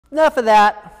enough of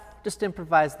that. Just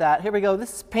improvise that. Here we go.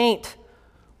 This is paint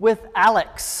with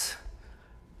Alex.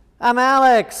 I'm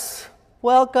Alex.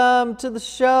 Welcome to the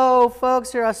show,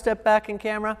 folks. Here, I'll step back in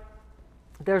camera.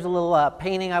 There's a little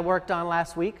painting I worked on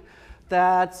last week.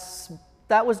 That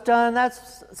was done.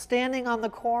 That's standing on the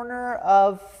corner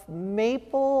of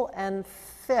Maple and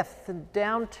 5th in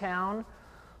downtown,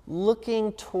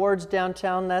 looking towards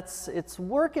downtown. It's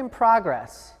work in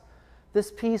progress.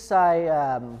 This piece,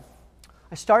 I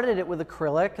started it with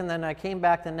acrylic, and then I came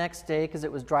back the next day because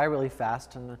it was dry really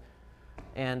fast,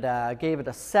 and gave it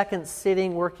a second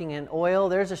sitting working in oil.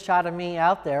 There's a shot of me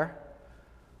out there.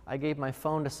 I gave my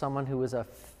phone to someone who was a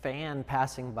fan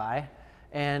passing by,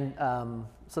 and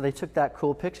so they took that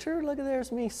cool picture. Look,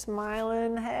 there's me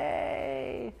smiling.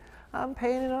 Hey, I'm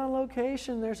painting on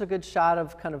location. There's a good shot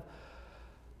of kind of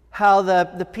how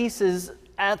the piece is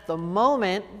at the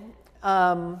moment.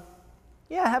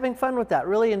 Yeah, having fun with that.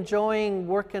 Really enjoying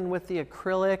working with the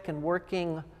acrylic and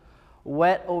working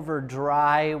wet over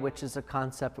dry, which is a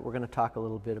concept that we're going to talk a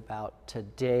little bit about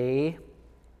today.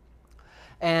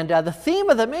 And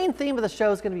the main theme of the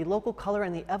show is going to be local color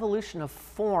and the evolution of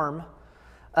form.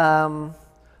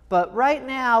 But right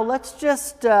now, let's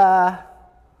just,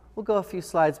 we'll go a few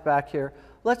slides back here.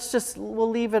 We'll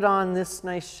leave it on this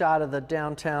nice shot of the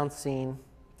downtown scene.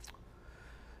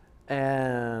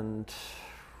 And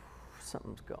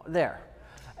something's going there.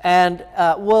 And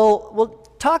we'll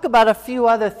talk about a few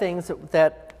other things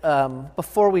that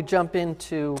before we jump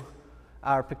into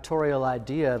our pictorial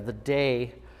idea of the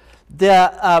day.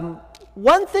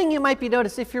 One thing you might be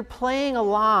noticed if you're playing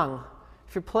along,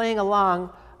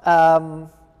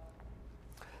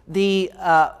 the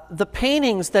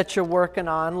paintings that you're working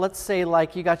on, let's say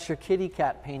like you got your kitty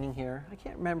cat painting here. I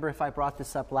can't remember if I brought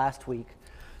this up last week,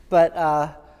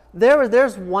 but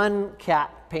there's one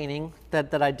cat painting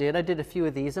that I did. I did a few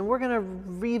of these, and we're going to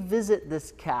revisit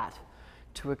this cat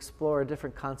to explore a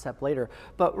different concept later.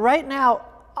 But right now,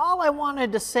 all I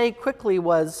wanted to say quickly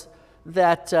was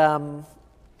that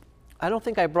I don't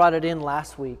think I brought it in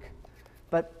last week,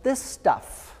 but this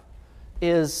stuff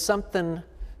is something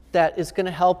that is going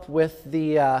to help with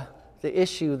the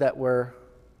issue that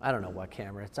I don't know what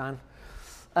camera it's on.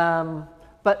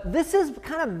 But this is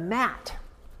kind of matte.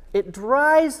 It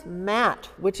dries matte,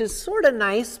 which is sort of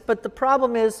nice, but the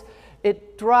problem is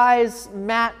it dries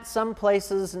matte some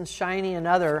places and shiny in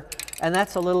other, and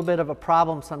that's a little bit of a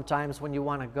problem sometimes when you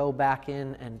want to go back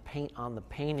in and paint on the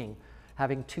painting,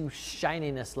 having two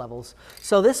shininess levels.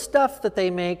 So this stuff that they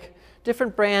make,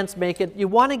 different brands make it, you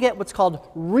want to get what's called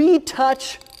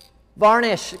retouch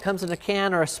varnish. It comes in a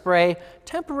can or a spray,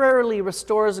 temporarily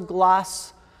restores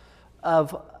gloss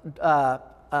to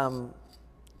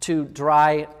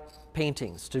dry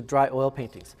paintings, to dry oil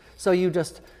paintings. So you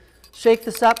just shake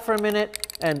this up for a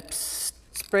minute and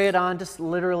spray it on, just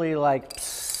literally like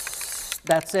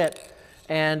that's it,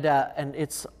 and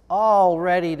it's all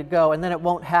ready to go. And then it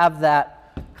won't have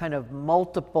that kind of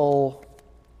multiple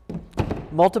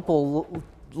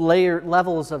layer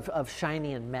levels of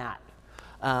shiny and matte.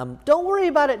 Don't worry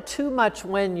about it too much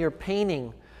when you're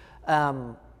painting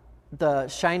the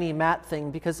shiny matte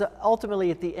thing, because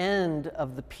ultimately at the end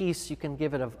of the piece you can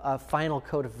give it a final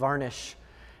coat of varnish.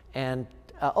 And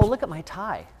oh, look at my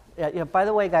tie. Yeah, by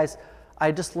the way, guys,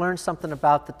 I just learned something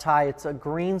about the tie. It's a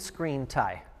green screen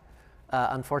tie,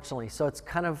 unfortunately. So it's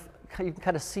kind of, you can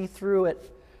kind of see through it.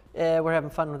 We're having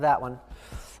fun with that one.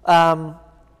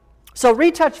 So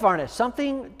retouch varnish,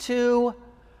 something to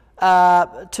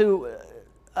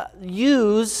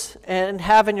use and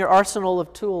have in your arsenal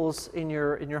of tools in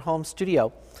your home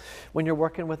studio when you're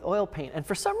working with oil paint. And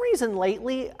for some reason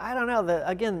lately, I don't know,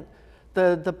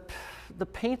 the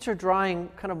paints are drying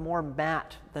kind of more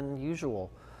matte than usual.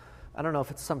 I don't know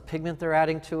if it's some pigment they're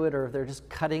adding to it or if they're just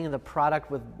cutting the product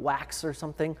with wax or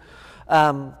something.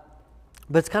 But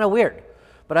it's kind of weird.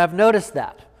 But I've noticed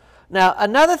that. Now,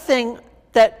 another thing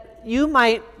that you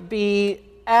might be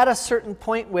at a certain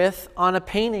point with on a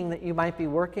painting that you might be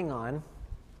working on,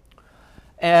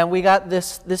 and we got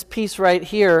this piece right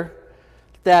here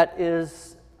that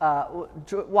is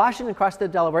Washington across the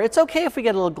Delaware. It's okay if we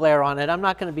get a little glare on it. I'm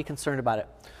not going to be concerned about it.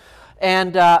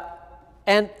 And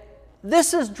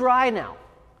this is dry now.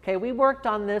 Okay, we worked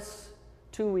on this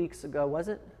 2 weeks ago, was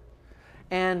it?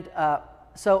 And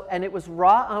and it was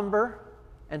raw umber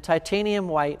and titanium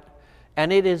white,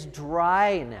 and it is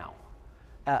dry now.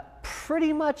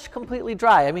 Pretty much completely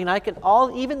dry. I mean,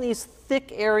 even these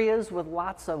thick areas with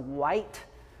lots of white,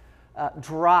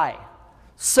 dry.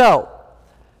 So,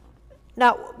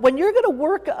 now, when you're going to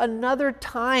work another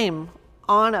time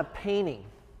on a painting,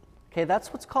 okay,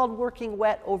 that's what's called working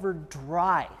wet over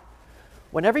dry.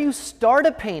 whenever you start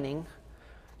a painting,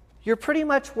 you're pretty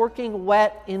much working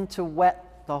wet into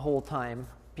wet the whole time,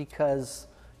 because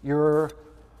you're,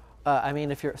 I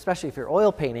mean, especially if you're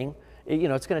oil painting,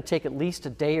 it's going to take at least a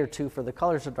day or two for the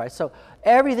colors to dry. So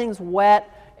everything's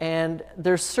wet, and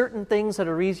there's certain things that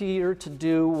are easier to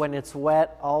do when it's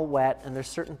wet, all wet, and there's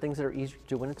certain things that are easier to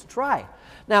do when it's dry.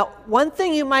 Now, one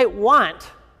thing you might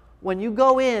want when you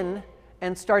go in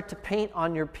and start to paint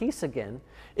on your piece again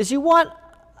is you want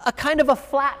a kind of a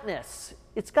flatness.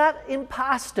 It's got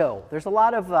impasto. There's a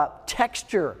lot of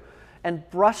texture and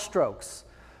brush strokes.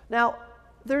 Now,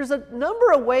 there's a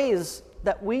number of ways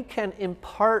that we can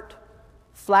impart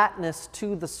flatness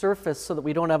to the surface so that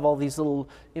we don't have all these little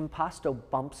impasto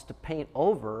bumps to paint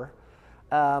over.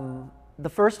 The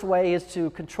first way is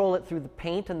to control it through the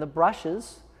paint and the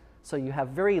brushes. So you have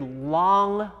very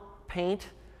long paint,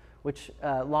 which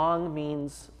long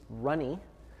means runny,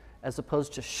 as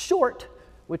opposed to short,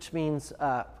 which means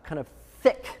kind of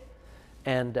thick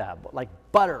and like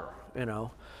butter,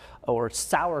 or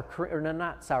sour cream, or no,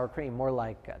 not sour cream, more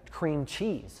like cream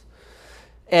cheese.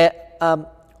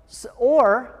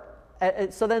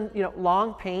 So then,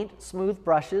 long paint, smooth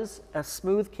brushes, a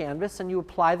smooth canvas, and you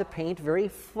apply the paint very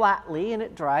flatly, and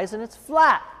it dries, and it's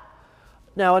flat.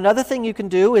 Now, another thing you can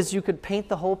do is you could paint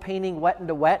the whole painting wet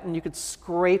into wet, and you could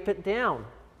scrape it down.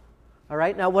 All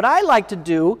right? Now, what I like to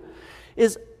do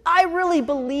is I really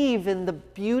believe in the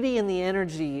beauty and the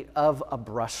energy of a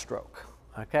brush stroke.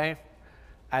 Okay?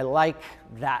 I like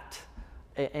that.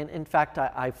 And in fact,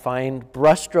 I find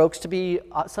brush strokes to be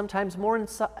sometimes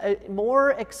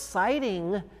more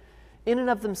exciting in and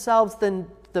of themselves than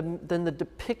the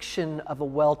depiction of a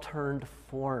well-turned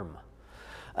form.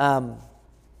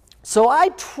 So I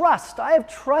have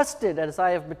trusted, as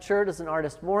I have matured as an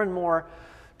artist, more and more,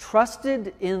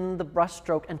 trusted in the brush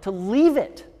stroke, and to leave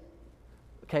it,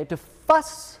 okay, to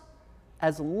fuss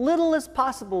as little as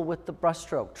possible with the brush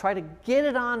stroke. Try to get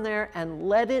it on there and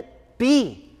let it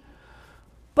be.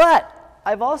 But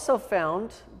I've also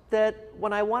found that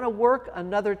when I want to work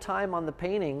another time on the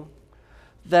painting,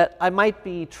 that I might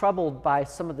be troubled by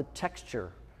some of the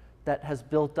texture that has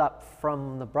built up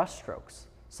from the brush strokes.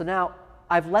 So now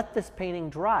I've let this painting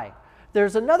dry.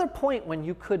 There's another point when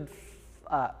you could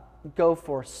go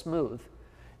for smooth,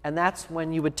 and that's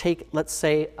when you would take, let's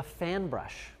say, a fan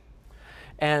brush,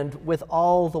 and with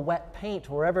all the wet paint,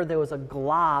 wherever there was a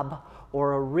glob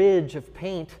or a ridge of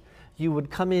paint, you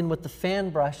would come in with the fan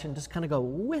brush and just kind of go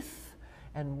whiff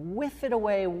and whiff it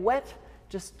away wet,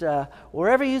 just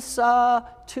wherever you saw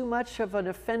too much of an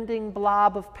offending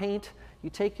blob of paint,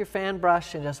 you take your fan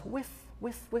brush and just whiff,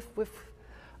 whiff, whiff, whiff.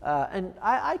 And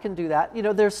I can do that.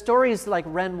 There's stories like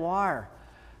Renoir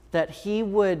that he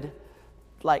would,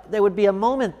 there would be a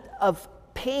moment of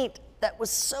paint that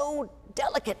was so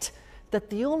delicate that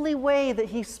the only way that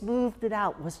he smoothed it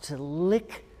out was to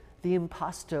lick the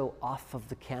impasto off of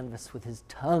the canvas with his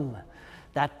tongue,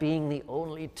 that being the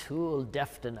only tool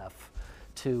deft enough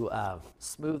to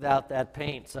smooth out that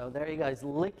paint. So there you go, he's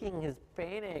licking his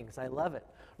paintings. I love it.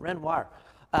 Renoir.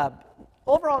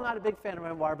 Overall, not a big fan of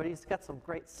Renoir, but he's got some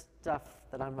great stuff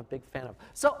that I'm a big fan of.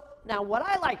 So now what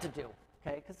I like to do,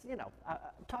 okay, because, I'm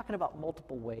talking about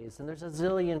multiple ways, and there's a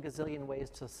gazillion ways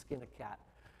to skin a cat.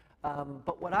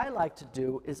 But what I like to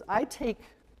do is I take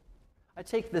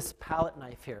this palette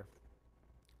knife here.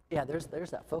 Yeah, there's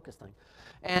that focus thing.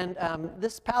 And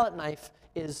this palette knife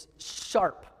is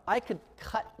sharp. I could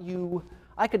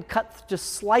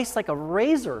just slice like a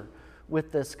razor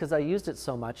with this because I used it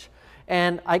so much.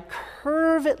 And I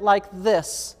curve it like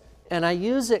this, and I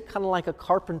use it kind of like a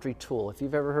carpentry tool, if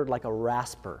you've ever heard like a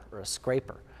rasper or a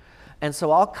scraper. And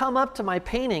so I'll come up to my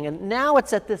painting, and now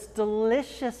it's at this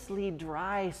deliciously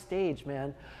dry stage,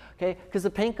 man. Okay, because the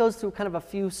paint goes through kind of a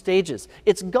few stages.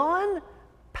 It's gone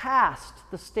past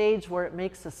the stage where it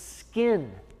makes a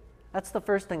skin. That's the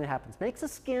first thing that happens. Makes a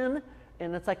skin,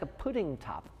 and it's like a pudding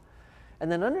top.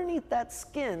 And then underneath that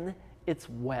skin, it's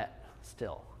wet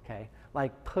still, okay?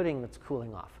 Like pudding that's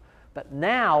cooling off. But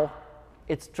now,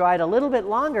 it's dried a little bit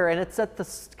longer, and it's at the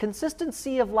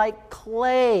consistency of like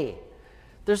clay.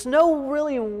 There's no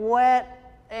really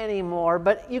wet anymore,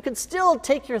 but you can still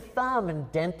take your thumb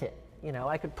and dent it.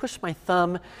 I could push my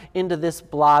thumb into this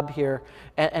blob here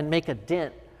and make a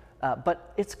dent,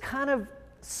 but it's kind of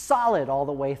solid all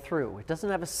the way through. It doesn't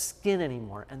have a skin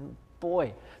anymore, and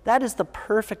boy, that is the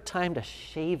perfect time to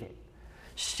shave it.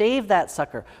 Shave that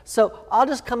sucker. So I'll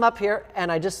just come up here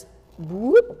and I just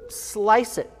whoop,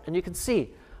 slice it, and you can see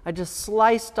I just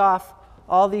sliced off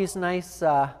all these nice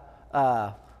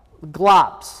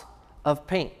globs of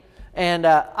paint. And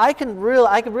I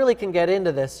really can get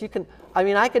into this.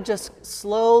 I could just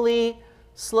slowly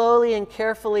slowly and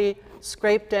carefully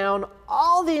scrape down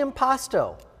all the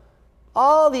impasto,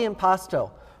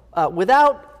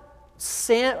 without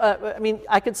sand. I mean,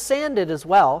 I could sand it as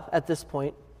well at this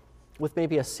point with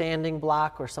maybe a sanding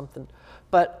block or something,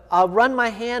 but I'll run my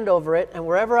hand over it, and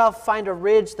wherever I'll find a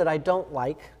ridge that I don't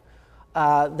like,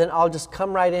 then I'll just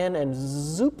come right in and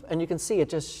zoop, and you can see it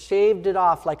just shaved it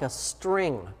off like a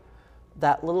string,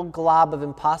 that little glob of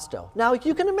impasto. Now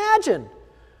you can imagine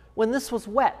when this was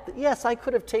wet, yes, I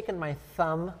could have taken my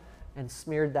thumb and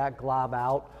smeared that glob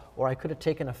out, or I could have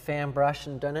taken a fan brush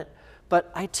and done it.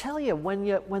 But I tell you,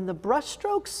 when the brush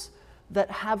strokes that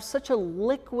have such a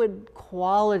liquid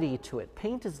quality to it,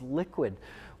 paint is liquid,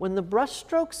 when the brush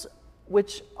strokes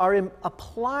which are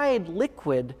applied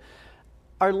liquid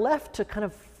are left to kind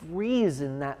of freeze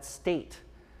in that state,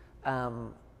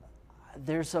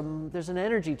 there's an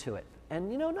energy to it. And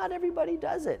you know, not everybody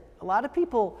does it. A lot of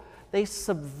people, they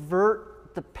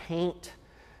subvert the paint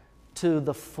to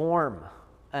the form,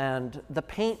 and the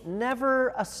paint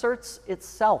never asserts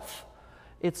itself.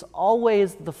 It's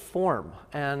always the form,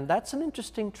 and that's an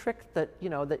interesting trick that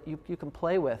you can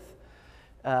play with,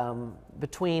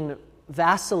 between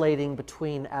vacillating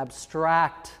between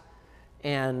abstract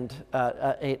and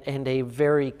a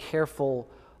very careful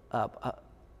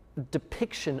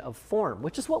depiction of form,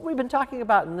 which is what we've been talking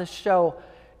about in this show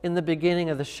in the beginning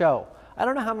of the show. I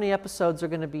don't know how many episodes are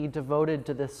going to be devoted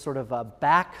to this sort of a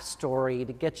backstory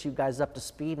to get you guys up to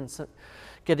speed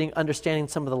and understanding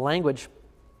some of the language.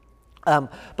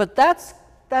 But that's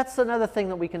another thing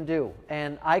that we can do.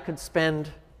 And I could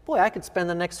spend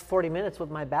the next 40 minutes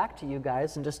with my back to you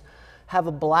guys and just have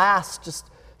a blast just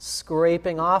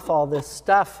scraping off all this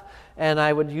stuff. And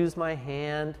I would use my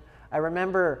hand. I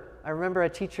remember a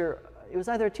teacher, it was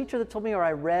either a teacher that told me or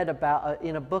I read about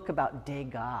in a book about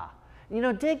Degas. You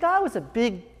know, Degas was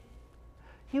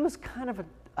he was kind of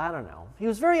he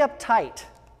was very uptight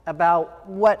about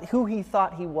who he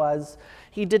thought he was.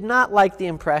 He did not like the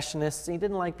Impressionists. He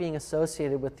didn't like being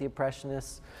associated with the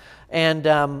Impressionists.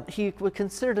 And he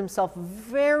considered himself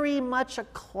very much a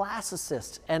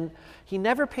classicist. And he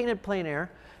never painted plein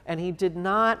air. And he did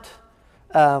not,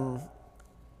 and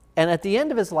at the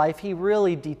end of his life, he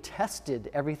really detested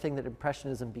everything that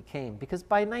Impressionism became. Because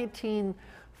by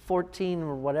 1914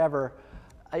 or whatever,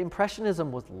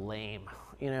 Impressionism was lame.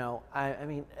 You know, I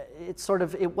mean,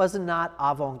 it was not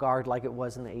avant-garde like it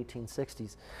was in the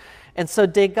 1860s. And so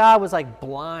Degas was like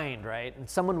blind, right? And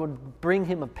someone would bring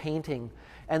him a painting.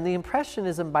 And the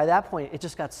Impressionism, by that point, it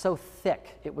just got so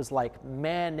thick. It was like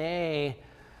Manet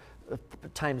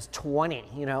times 20,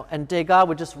 you know. And Degas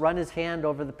would just run his hand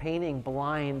over the painting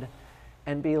blind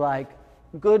and be like,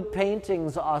 good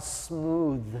paintings are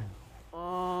smooth.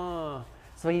 Oh.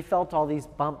 So he felt all these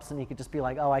bumps and he could just be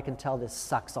like, oh, I can tell this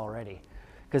sucks already.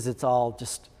 Because it's all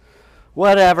just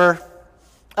whatever.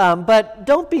 But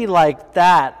don't be like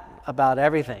that about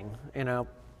everything, you know.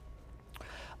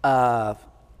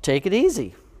 Take it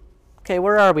easy. Okay,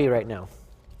 where are we right now?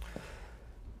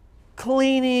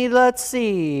 Cleaning, let's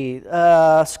see.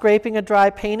 Scraping a dry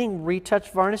painting,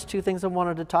 retouch varnish, two things I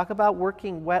wanted to talk about.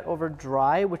 Working wet over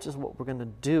dry, which is what we're going to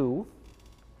do.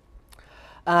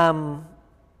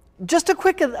 Just a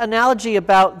quick analogy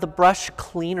about the brush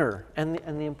cleaner and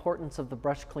the importance of the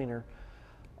brush cleaner.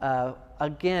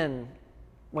 Again,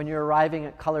 when you're arriving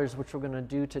at colors, which we're going to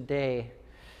do today,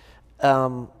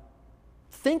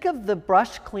 think of the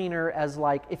brush cleaner as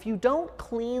like, if you don't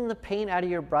clean the paint out of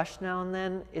your brush now and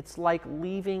then, it's like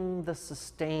leaving the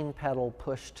sustain pedal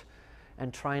pushed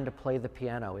and trying to play the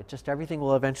piano. Everything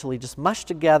will eventually just mush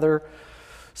together.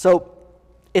 So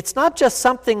it's not just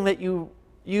something that you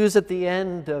use at the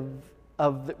end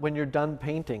of when you're done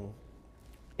painting.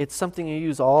 It's something you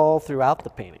use all throughout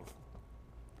the painting.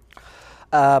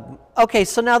 Okay,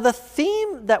 so now the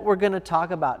theme that we're going to talk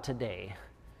about today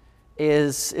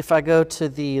is, if I go to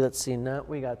the, let's see, no,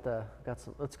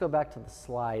 let's go back to the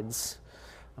slides.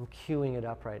 I'm queuing it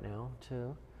up right now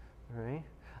too. All right.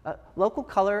 Local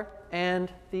color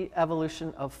and the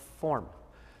evolution of form.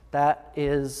 That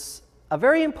is a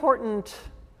very important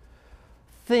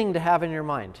thing to have in your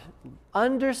mind.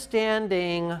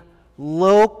 Understanding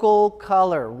local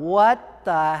color. What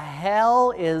the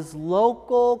hell is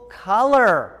local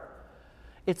color?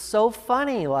 It's so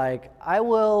funny. Like, I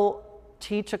will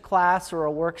teach a class or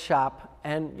a workshop,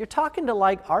 and you're talking to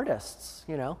like artists,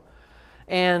 you know,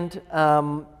 and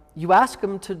you ask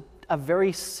them to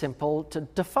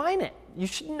define it. You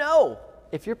should know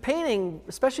if you're painting,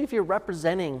 especially if you're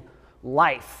representing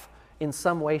life in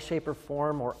some way, shape, or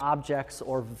form, or objects,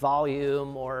 or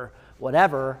volume, or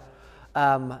whatever,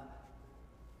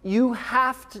 you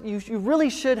really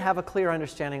should have a clear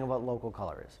understanding of what local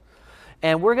color is.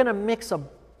 And we're going to mix a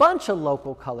bunch of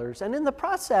local colors. And in the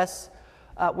process,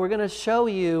 we're going to show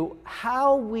you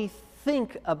how we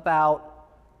think about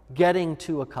getting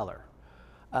to a color.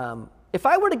 If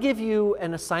I were to give you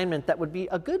an assignment that would be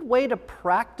a good way to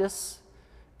practice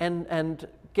and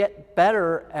get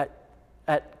better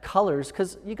at colors,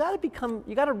 because you got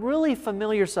to really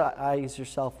familiarize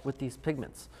yourself with these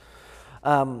pigments.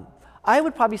 I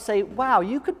would probably say, wow,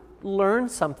 you could learn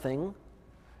something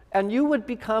and you would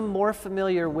become more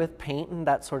familiar with paint and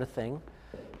that sort of thing,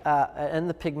 and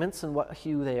the pigments and what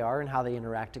hue they are and how they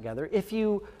interact together. If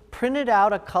you printed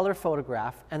out a color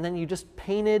photograph and then you just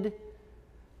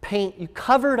you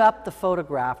covered up the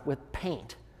photograph with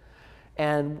paint,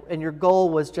 and your goal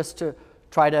was just to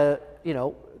try to,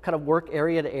 kind of work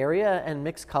area to area and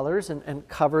mix colors and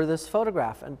cover this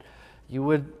photograph, and you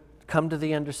would come to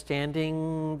the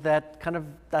understanding that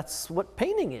that's what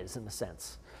painting is in a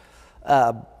sense.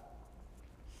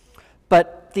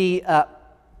 But the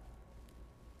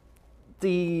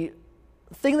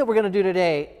thing that we're going to do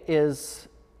today is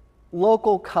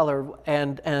local color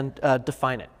and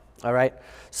define it. All right.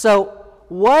 So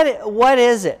what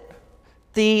is it?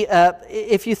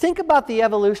 If you think about the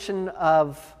evolution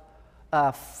of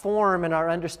form and our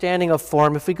understanding of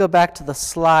form, if we go back to the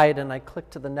slide and I click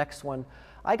to the next one,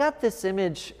 I got this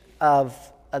image of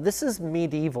this is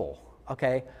medieval.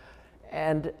 Okay,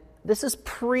 and this is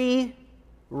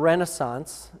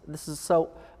pre-Renaissance. This is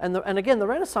and again, the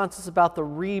Renaissance is about the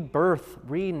rebirth,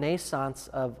 renaissance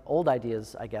of old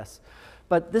ideas, I guess.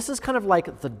 But this is kind of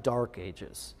like the Dark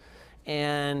Ages.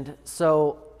 And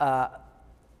so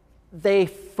they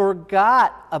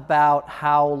forgot about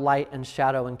how light and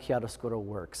shadow and chiaroscuro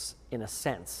works, in a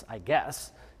sense, I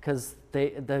guess, because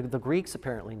the Greeks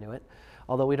apparently knew it,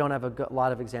 although we don't have a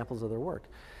lot of examples of their work.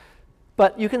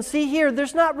 But you can see here,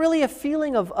 there's not really a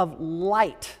feeling of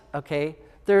light, okay?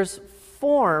 There's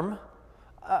form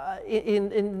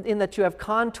in that you have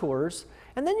contours,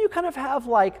 and then you kind of have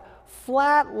like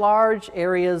flat, large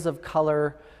areas of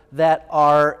color that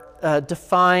are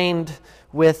defined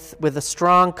with a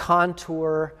strong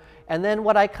contour, and then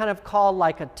what I kind of call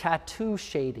like a tattoo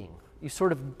shading. You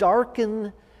sort of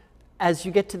darken as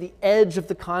you get to the edge of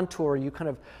the contour, you kind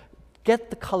of get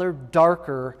the color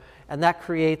darker, and that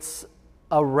creates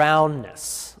a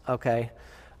roundness, okay?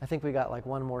 I think we got like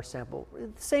one more sample.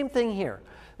 Same thing here.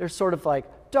 There's sort of like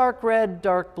dark red,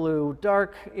 dark blue,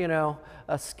 dark,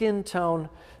 a skin tone.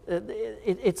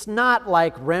 It's not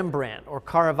like Rembrandt or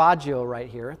Caravaggio right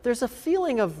here. There's a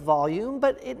feeling of volume,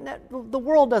 but the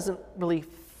world doesn't really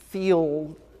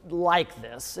feel like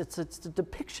this. It's a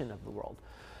depiction of the world.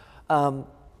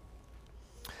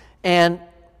 And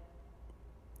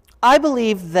I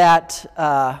believe that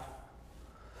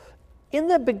in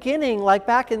the beginning, like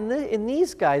back in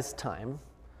these guys' time,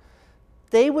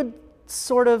 they would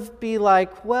sort of be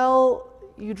like, well,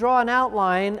 you draw an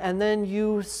outline and then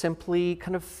you simply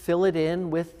kind of fill it in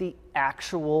with the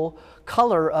actual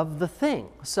color of the thing.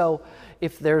 So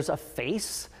if there's a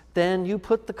face, then you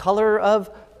put the color of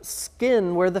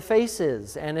skin where the face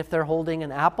is. And if they're holding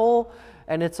an apple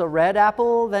and it's a red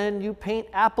apple, then you paint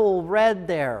apple red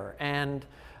there. And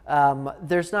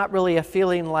there's not really a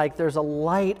feeling like there's a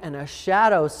light and a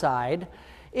shadow side.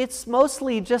 It's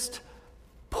mostly just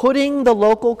putting the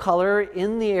local color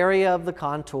in the area of the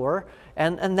contour,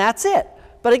 and that's it.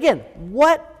 But again,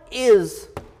 what is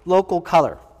local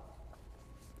color?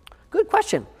 Good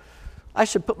question. I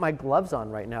should put my gloves on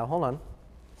right now. Hold on.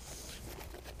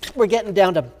 We're getting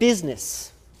down to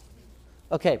business.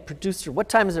 Okay, producer, what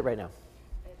time is it right now?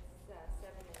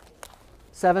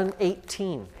 It's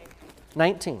 7:18.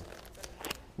 19.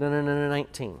 No,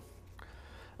 19.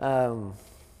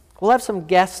 We'll have some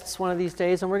guests one of these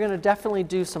days, and we're going to definitely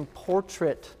do some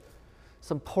portrait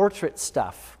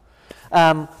stuff.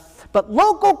 But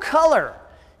local color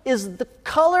is the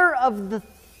color of the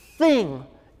thing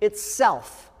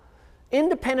itself,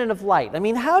 independent of light. I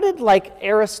mean, how did like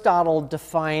Aristotle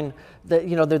define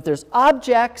that there's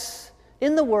objects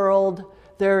in the world,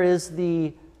 there is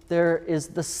the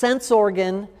sense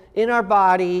organ in our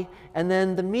body, and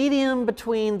then the medium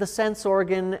between the sense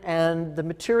organ and the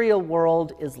material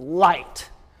world is light,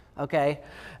 okay?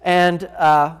 And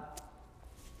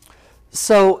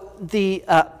so the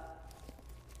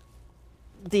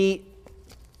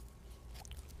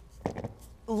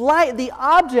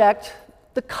object,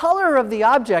 the color of the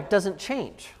object doesn't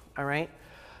change, all right?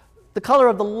 The color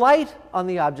of the light on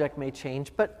the object may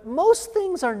change, but most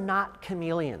things are not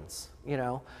chameleons,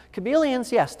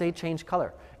 Chameleons, yes, they change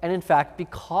color. And in fact,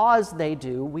 because they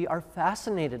do, we are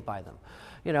fascinated by them.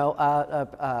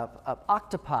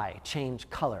 Octopi change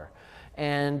color.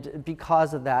 And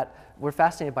because of that, we're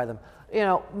fascinated by them. You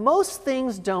know, most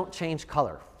things don't change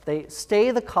color. They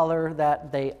stay the color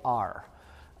that they are,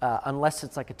 unless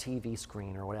it's like a TV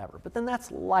screen or whatever. But then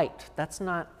that's light. That's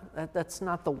not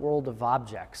the world of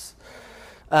objects.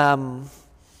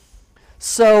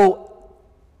 So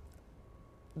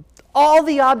all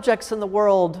the objects in the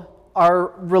world are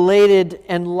related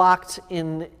and locked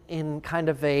in kind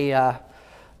of a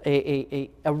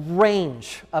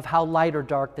range of how light or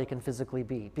dark they can physically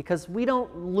be, because we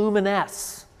don't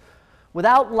luminesce.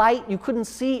 Without light, you couldn't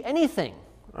see anything,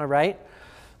 all right?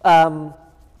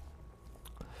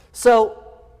 So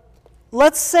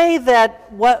let's say that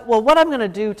what I'm going to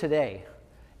do today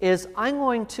is I'm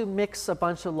going to mix a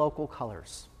bunch of local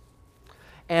colors.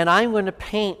 And I'm going to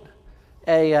paint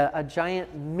a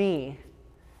giant me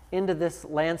into this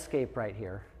landscape right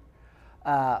here.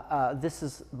 This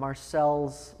is Marcel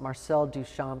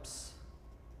Duchamp's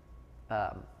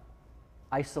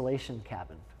isolation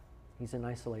cabin. He's in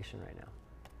isolation right now.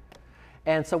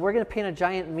 And so we're going to paint a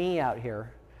giant me out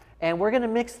here. And we're going to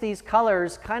mix these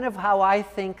colors kind of how I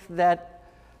think that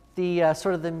the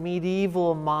sort of the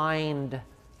medieval mind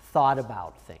thought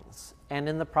about things. And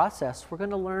in the process, we're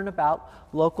going to learn about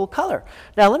local color.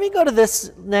 Now, let me go to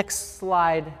this next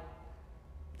slide.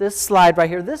 This slide right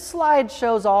here. This slide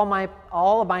shows all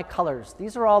of my colors.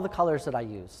 These are all the colors that I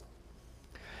used.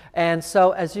 And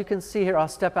so, as you can see here, I'll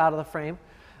step out of the frame.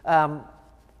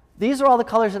 These are all the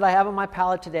colors that I have on my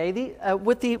palette today.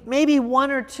 With maybe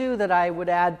one or two that I would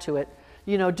add to it.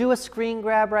 You know, do a screen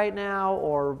grab right now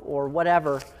or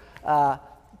whatever.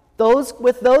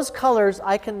 With those colors,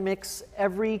 I can mix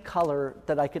every color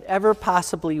that I could ever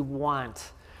possibly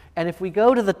want. And if we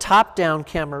go to the top-down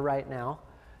camera right now,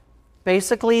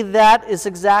 basically that is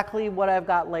exactly what I've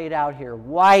got laid out here.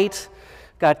 White,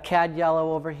 got cad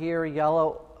yellow over here,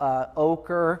 yellow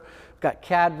ochre, got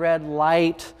cad red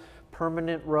light,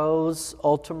 permanent rose,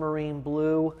 ultramarine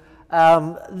blue.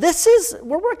 We're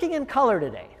working in color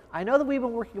today. I know that we've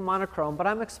been working monochrome, but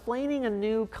I'm explaining a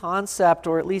new concept,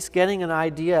 or at least getting an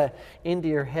idea into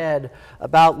your head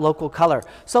about local color.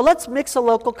 So let's mix a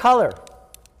local color,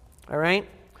 all right?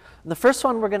 And the first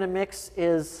one we're going to mix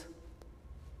is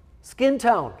skin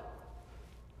tone.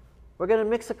 We're going to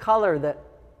mix a color that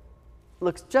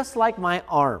looks just like my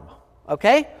arm,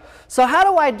 okay? So how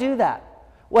do I do that?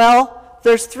 Well,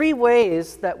 there's three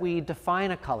ways that we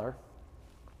define a color,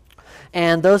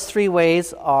 and those three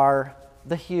ways are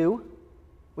the hue,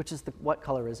 which is what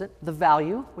color is it, the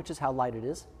value, which is how light it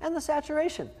is, and the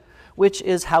saturation, which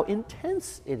is how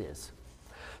intense it is.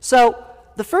 So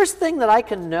the first thing that I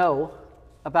can know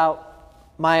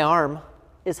about my arm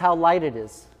is how light it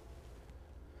is.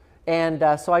 And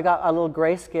so I got a little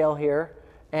grayscale here,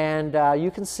 and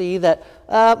you can see that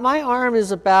my arm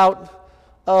is about,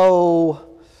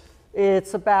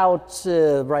 it's about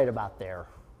right about there,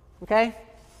 okay?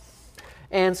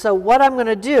 And so what I'm going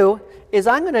to do is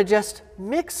I'm going to just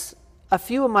mix a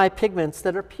few of my pigments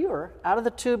that are pure out of the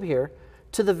tube here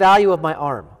to the value of my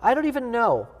arm. I don't even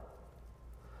know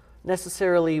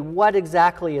necessarily what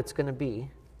exactly it's going to be,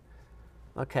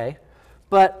 okay?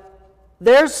 But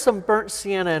there's some burnt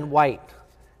sienna and white,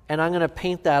 and I'm going to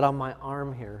paint that on my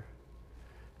arm here.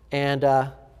 And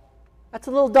that's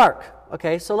a little dark,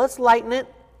 okay? So let's lighten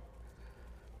it.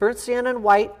 Burnt sienna and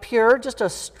white, pure, just a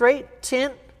straight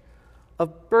tint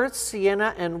of burnt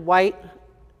sienna and white,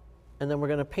 and then we're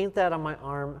going to paint that on my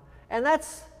arm, and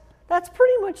that's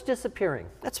pretty much disappearing.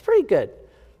 That's pretty good.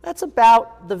 That's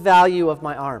about the value of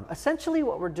my arm. Essentially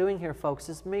what we're doing here, folks,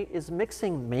 is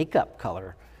mixing makeup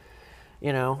color.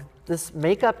 You know, this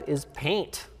makeup is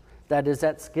paint that is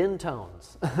at skin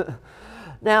tones.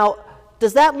 Now,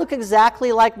 does that look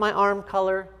exactly like my arm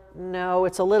color? No,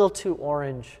 it's a little too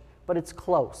orange, but it's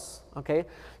close, okay?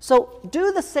 So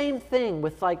do the same thing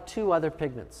with like two other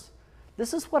pigments.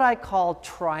 This is what I call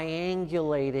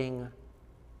triangulating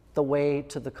the way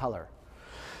to the color.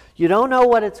 You don't know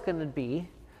what it's going to be,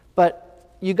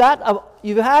 but you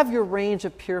have your range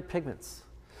of pure pigments.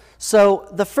 So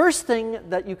the first thing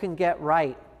that you can get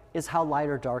right is how light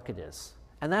or dark it is.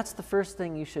 And that's the first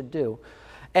thing you should do.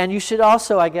 And you should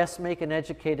also, I guess, make an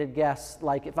educated guess.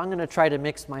 Like if I'm going to try to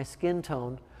mix my skin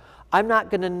tone, I'm not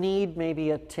going to need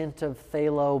maybe a tint of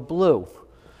phthalo blue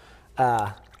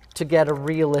to get a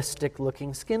realistic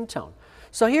looking skin tone.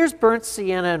 So here's burnt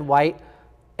sienna and white,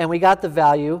 and we got the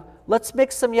value. Let's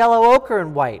mix some yellow ochre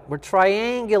and white. We're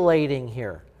triangulating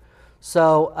here.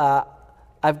 So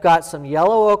I've got some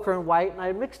yellow ochre and white, and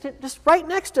I mixed it just right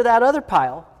next to that other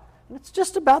pile. And it's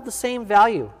just about the same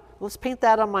value. Let's paint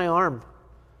that on my arm.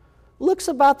 Looks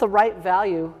about the right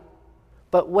value,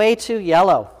 but way too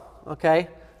yellow, okay?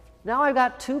 now I've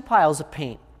got 2 piles of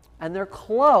paint, and they're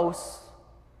close,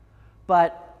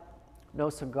 but no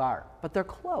cigar, but they're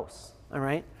close, all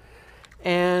right?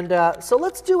 And so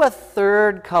let's do a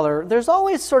third color. There's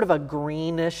always sort of a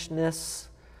greenishness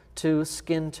to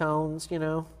skin tones, you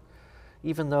know,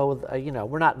 even though, you know,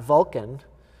 we're not Vulcan.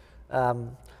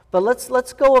 But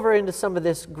let's go over into some of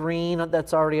this green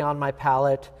that's already on my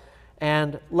palette,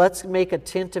 and let's make a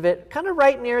tint of it kind of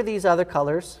right near these other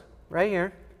colors, right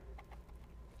here.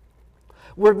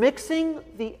 We're mixing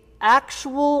the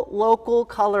actual local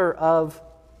color of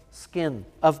skin,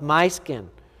 of my skin.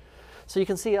 So you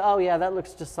can see, oh yeah, that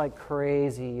looks just like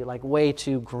crazy, like way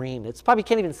too green. It's probably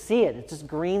can't even see it. It's just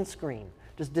green screen.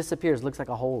 Just disappears, looks like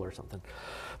a hole or something.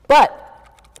 But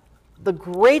the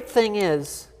great thing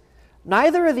is,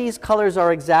 neither of these colors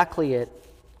are exactly it,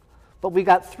 but we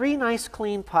got 3 nice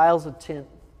clean piles of tint,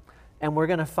 and we're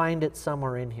going to find it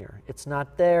somewhere in here. It's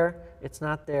not there, it's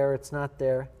not there, it's not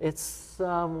there. It's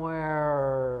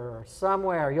somewhere,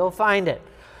 somewhere. You'll find it.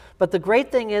 But the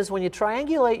great thing is when you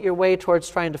triangulate your way towards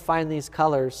trying to find these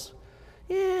colors,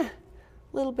 a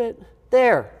little bit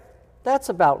there. That's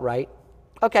about right.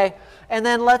 Okay, and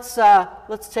then let's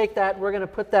take that. We're going to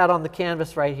put that on the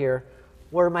canvas right here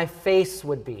where my face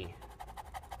would be.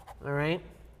 All right?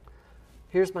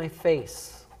 Here's my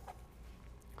face.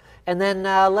 And then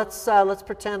let's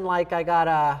pretend like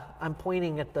I'm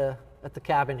pointing at the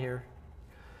cabin here.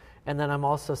 And then I'm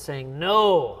also saying,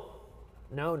 no,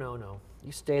 no, no, no.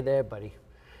 You stay there, buddy.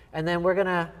 And then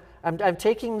I'm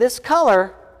taking this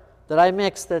color that I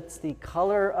mixed, that's the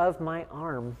color of my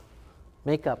arm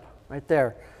makeup right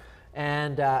there.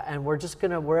 And we're just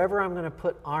going to, wherever I'm going to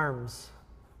put arms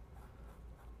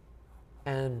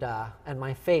and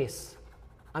my face,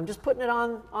 I'm just putting it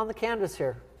on the canvas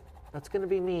here. That's going to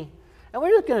be me. And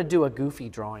we're just going to do a goofy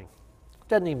drawing.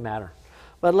 Doesn't even matter.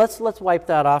 But let's wipe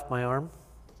that off my arm.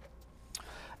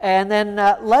 And then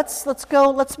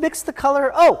let's mix the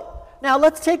color. Oh, now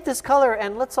let's take this color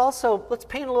and let's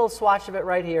paint a little swatch of it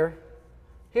right here.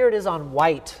 Here it is on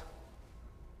white.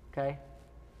 Okay.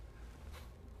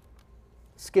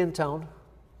 Skin tone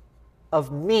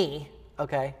of me.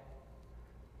 Okay.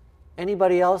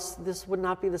 Anybody else, this would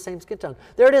not be the same skin tone.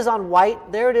 There it is on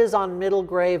white. There it is on middle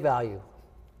gray value.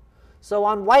 So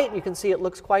on white, you can see it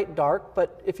looks quite dark,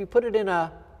 but if you put it in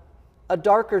a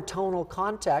darker tonal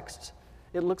context,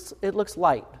 it looks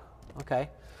light. Okay.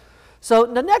 So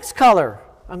the next color,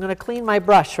 I'm going to clean my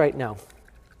brush right now.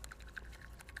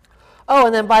 Oh,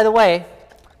 and then by the way,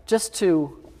 just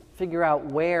to figure out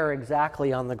where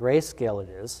exactly on the grayscale it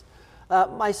is,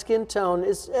 my skin tone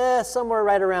is somewhere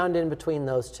right around in between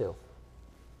those two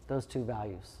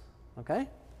values. Okay?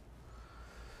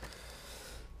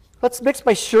 Let's mix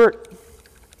my shirt.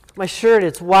 My shirt,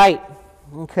 it's white.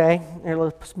 Okay? Here,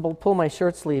 let's pull my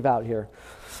shirt sleeve out here.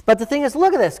 But the thing is,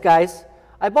 look at this, guys.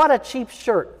 I bought a cheap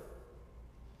shirt.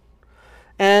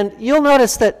 And you'll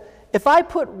notice that if I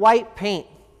put white paint,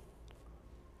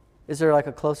 is there like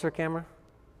a closer camera?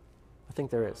 I think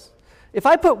there is. If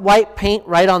I put white paint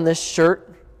right on this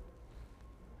shirt,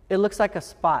 it looks like a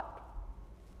spot.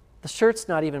 The shirt's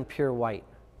not even pure white,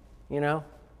 you know?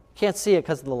 Can't see it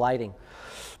because of the lighting.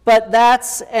 But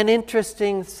that's an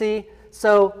interesting, see?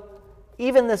 So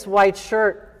even this white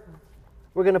shirt,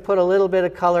 we're going to put a little bit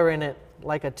of color in it,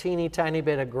 like a teeny tiny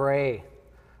bit of gray.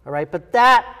 All right, but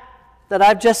that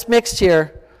I've just mixed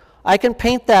here, I can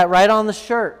paint that right on the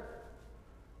shirt.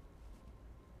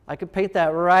 I could paint that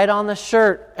right on the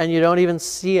shirt and you don't even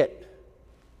see it.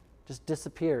 It just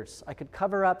disappears. I could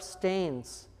cover up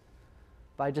stains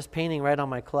by just painting right on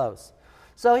my clothes.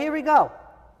 So here we go.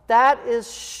 That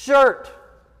is shirt.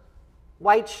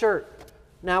 White shirt.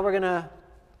 Now we're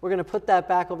gonna put that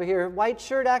back over here. White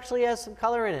shirt actually has some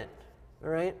color in it. All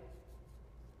right?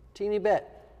 Teeny bit.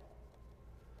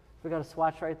 We got a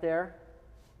swatch right there.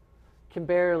 Can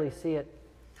barely see it.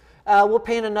 We'll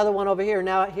paint another one over here.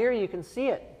 Now here you can see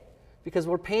it because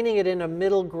we're painting it in a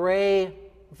middle gray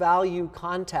value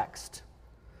context.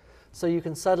 So you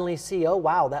can suddenly see, oh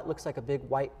wow, that looks like a big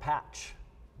white patch.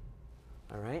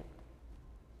 All right?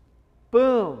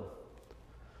 Boom.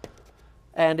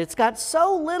 And it's got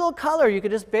so little color, you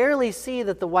could just barely see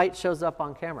that the white shows up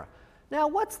on camera. Now,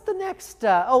 what's the next?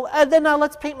 Then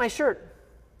let's paint my shirt.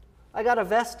 I got a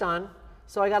vest on,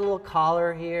 so I got a little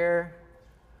collar here.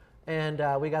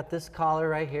 And we got this collar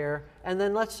right here. And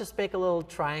then let's just make a little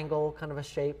triangle, kind of a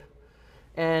shape.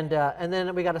 And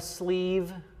then we got a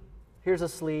sleeve. Here's a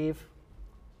sleeve.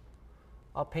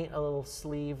 I'll paint a little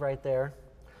sleeve right there.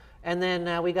 And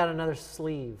then we got another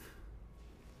sleeve.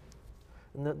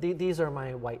 And these are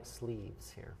my white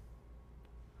sleeves here.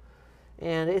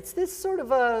 And it's this sort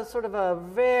of a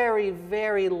very,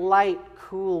 very light,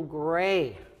 cool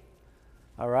gray.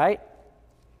 All right?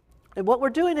 And what we're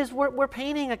doing is we're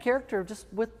painting a character just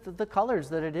with the colors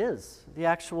that it is, the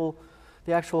actual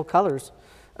colors.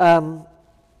 Now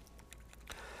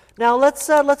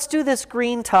let's do this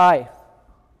green tie.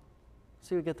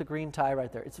 See, we get the green tie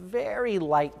right there. It's very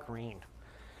light green.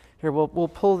 Here, we'll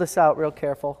pull this out real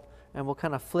careful, and we'll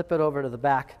kind of flip it over to the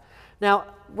back. Now,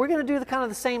 we're going to do kind of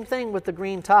the same thing with the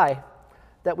green tie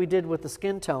that we did with the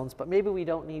skin tones, but maybe we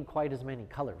don't need quite as many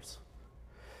colors.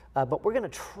 But we're going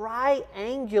to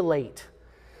triangulate.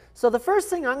 So the first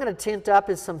thing I'm going to tint up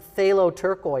is some phthalo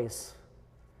turquoise.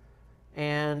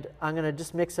 And I'm going to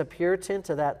just mix a pure tint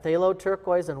of that phthalo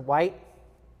turquoise and white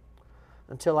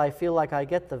until I feel like I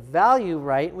get the value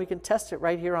right. We can test it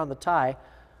right here on the tie.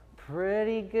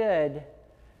 Pretty good.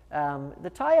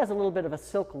 The tie has a little bit of a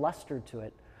silk luster to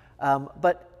it.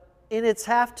 But in its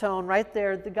halftone right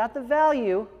there, they got the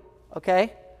value,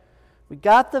 okay? We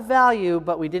got the value,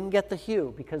 but we didn't get the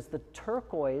hue because the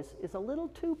turquoise is a little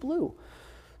too blue.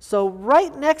 So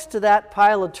right next to that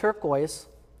pile of turquoise,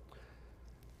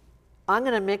 I'm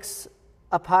going to mix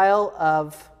a pile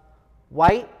of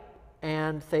white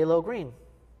and phthalo green.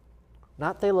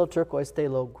 Not phthalo turquoise,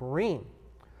 phthalo green.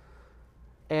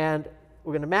 And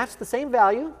we're going to match the same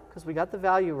value because we got the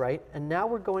value right. And now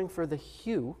we're going for the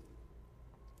hue.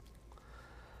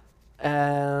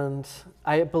 And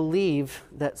I believe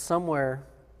that somewhere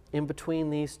in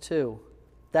between these two,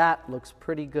 that looks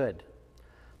pretty good.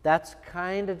 That's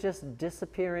kind of just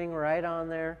disappearing right on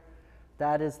there.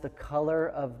 That is the color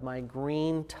of my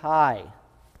green tie.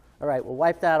 All right, we'll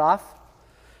wipe that off.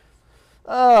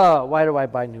 Oh, why do I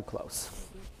buy new clothes?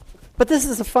 But this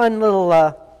is a fun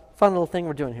little thing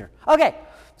we're doing here. Okay,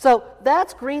 so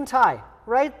that's green tie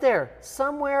right there,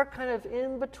 somewhere kind of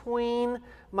in between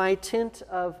my tint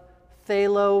of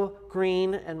phthalo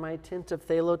green and my tint of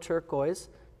phthalo turquoise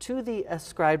to the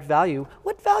ascribed value.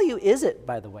 What value is it,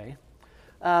 by the way?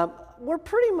 We're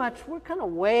kind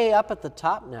of way up at the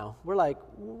top now. We're like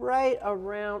right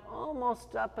around,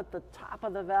 almost up at the top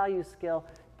of the value scale.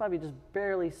 Probably just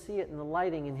barely see it in the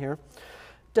lighting in here.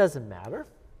 Doesn't matter.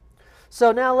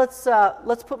 So now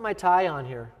let's put my tie on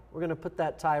here. We're going to put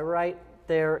that tie right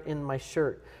there in my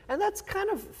shirt. And that's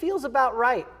kind of feels about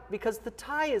right because the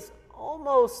tie is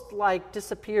almost like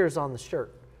disappears on the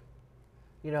shirt.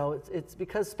 You know, it's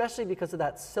because, especially because of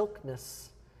that silkness,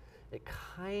 it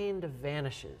kind of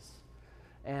vanishes.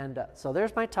 And so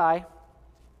there's my tie.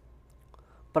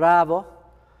 Bravo.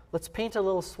 Let's paint a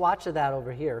little swatch of that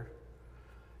over here.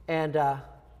 And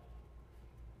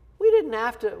we didn't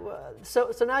have to,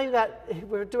 so now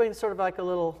we're doing sort of like a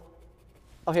little,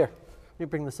 oh here, let me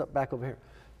bring this up back over here.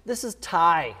 This is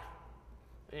tie.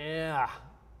 Yeah.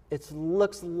 It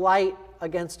looks light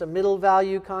against a middle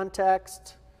value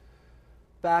context.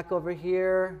 Back over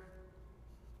here,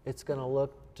 it's going to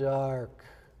look dark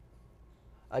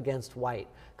against white.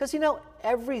 Because, you know,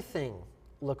 everything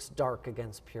looks dark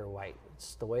against pure white.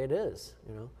 It's the way it is,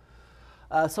 you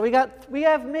know. So we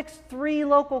have mixed 3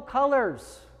 local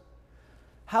colors.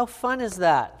 How fun is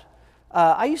that?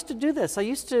 I used to do this. I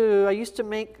used to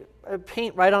make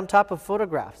paint right on top of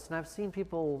photographs, and I've seen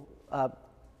people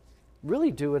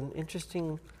really do an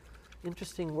interesting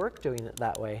work doing it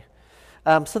that way.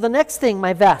 So the next thing,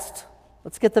 my vest.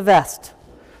 Let's get the vest.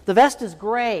 The vest is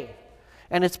gray,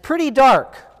 and it's pretty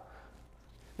dark.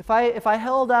 If I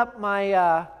held up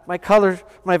my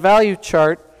my value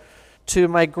chart to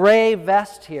my gray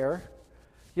vest here,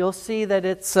 you'll see that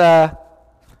it's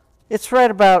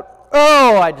right about.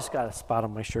 Oh, I just got a spot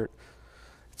on my shirt.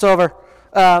 It's over.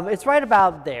 It's right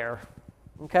about there.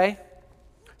 Okay,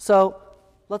 so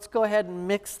let's go ahead and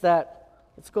mix that.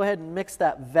 Let's go ahead and mix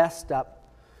that vest up.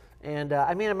 And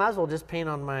I mean, I might as well just paint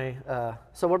on my.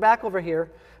 So we're back over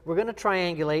here. We're going to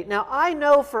triangulate. Now I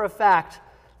know for a fact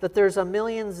that there's a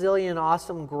million zillion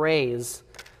awesome grays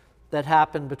that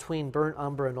happen between burnt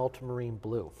umber and ultramarine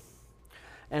blue.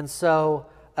 And so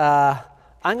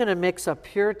I'm going to mix a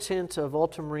pure tint of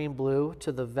ultramarine blue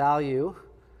to the value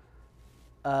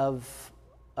of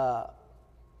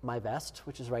my vest,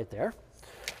 which is right there.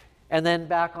 And then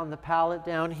back on the palette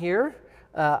down here,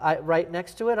 right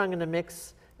next to it, I'm going to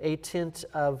mix a tint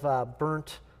of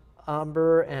burnt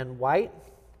umber and white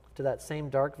to that same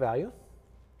dark value.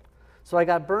 So I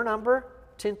got burnt umber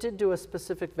tinted to a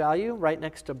specific value right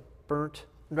next to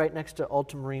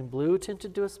ultramarine blue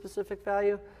tinted to a specific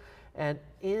value. And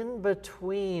in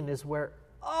between is where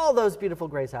all those beautiful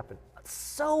grays happen.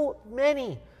 So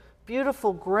many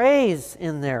beautiful grays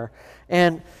in there.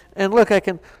 And look, I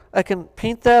can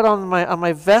paint that on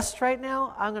my vest right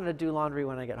now. I'm going to do laundry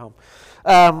when I get home.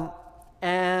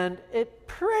 And it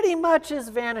pretty much is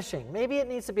vanishing. Maybe it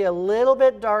needs to be a little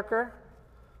bit darker.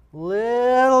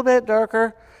 Little bit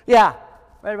darker. Yeah,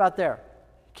 right about there.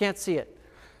 Can't see it.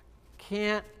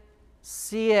 Can't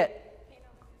see it.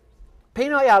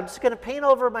 Yeah, I'm just going to paint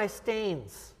over my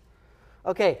stains.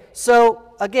 Okay, so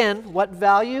again, what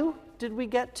value did we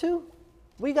get to?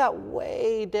 We got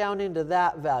way down into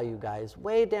that value, guys.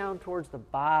 Way down towards the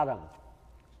bottom.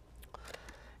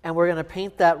 And we're going to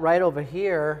paint that right over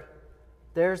here.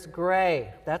 There's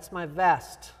gray. That's my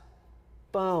vest.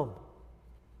 Boom.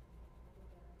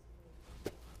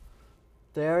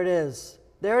 There it is.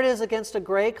 There it is against a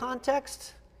gray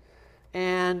context.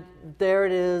 And there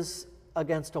it is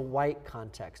against a white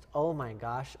context. Oh my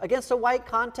gosh. Against a white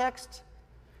context,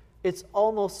 it's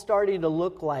almost starting to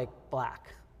look like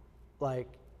black. Like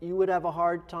you would have a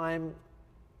hard time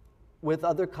with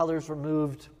other colors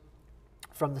removed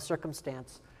from the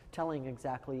circumstance telling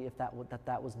exactly if that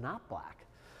was not black.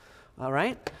 All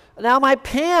right. Now my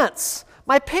pants.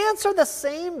 My pants are the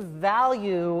same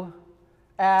value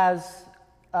as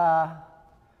my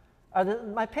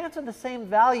pants are the same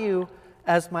value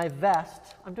as my vest.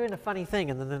 I'm doing a funny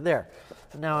thing and then they're there.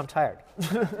 And now I'm tired.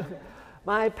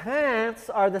 My pants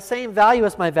are the same value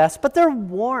as my vest, but they're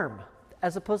warm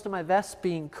as opposed to my vest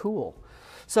being cool.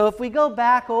 So if we go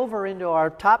back over into our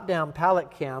top-down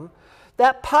palette cam,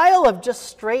 that pile of just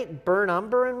straight burnt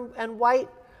umber and white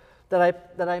that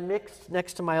I mixed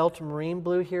next to my ultramarine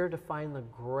blue here to find the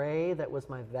gray that was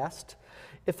my vest,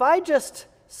 if I just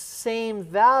same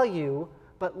value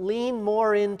but lean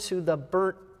more into the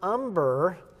burnt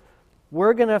umber,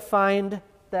 we're going to find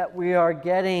that we are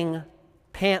getting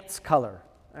pants color,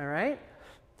 all right?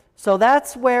 So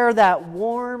that's where that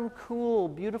warm, cool,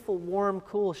 beautiful warm,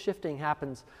 cool shifting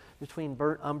happens between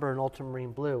burnt umber and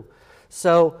ultramarine blue.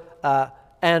 So,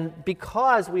 and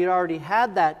because we already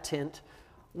had that tint,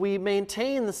 we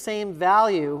maintain the same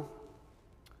value,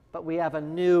 but we have a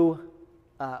new,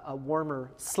 a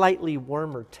warmer, slightly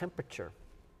warmer temperature.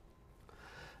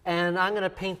 And I'm going to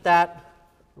paint that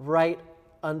right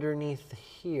underneath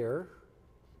here.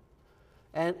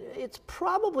 And it's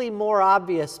probably more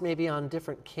obvious maybe on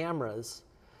different cameras.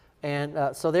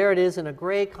 And so there it is in a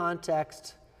gray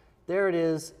context. There it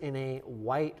is in a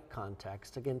white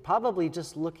context. Again, probably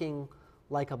just looking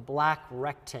like a black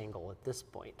rectangle at this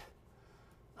point.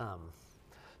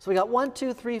 So we got 1,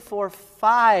 2, 3, 4,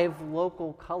 5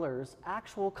 local colors,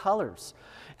 actual colors.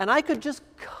 And I could just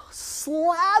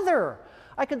slather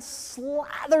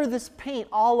this paint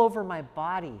all over my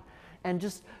body and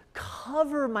just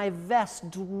cover my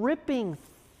vest dripping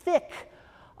thick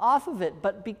off of it.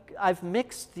 But I've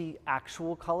mixed the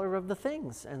actual color of the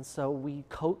things. And so we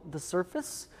coat the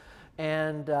surface.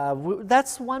 And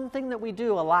that's one thing that we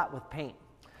do a lot with paint,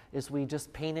 is we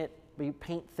just paint it, we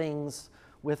paint things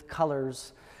with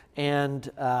colors, and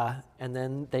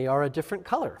then they are a different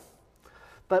color.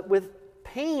 But with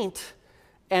paint,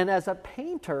 and as a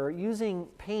painter, using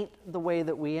paint the way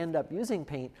that we end up using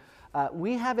paint,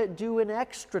 we have it do an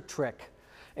extra trick.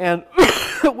 And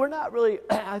we're not really,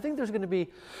 I think there's going to be,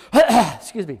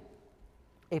 excuse me,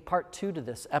 a part 2 to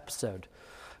this episode.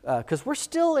 Because we're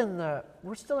still in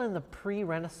the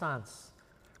pre-Renaissance.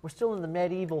 We're still in the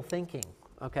medieval thinking,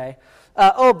 okay?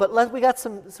 But we got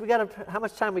how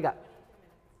much time we got?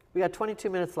 We got 22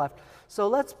 minutes left. So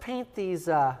let's paint these,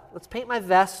 let's paint my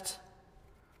vest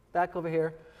back over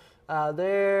here.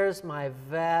 There's my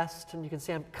vest, and you can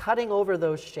see I'm cutting over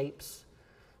those shapes.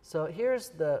 So here's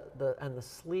the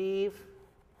sleeve,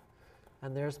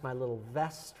 and there's my little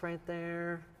vest right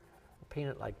there. Paint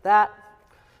it like that.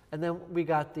 And then we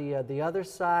got the other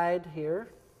side here.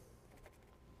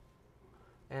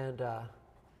 And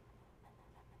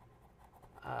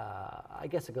I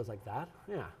guess it goes like that.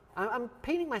 Yeah. I'm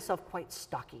painting myself quite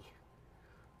stocky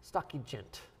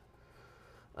gent.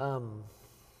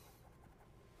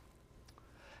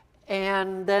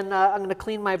 And then I'm going to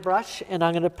clean my brush, and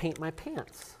I'm going to paint my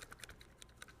pants,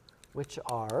 which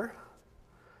are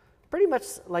pretty much,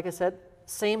 like I said,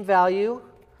 same value,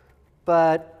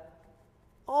 but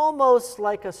almost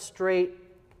like a straight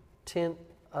tint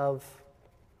of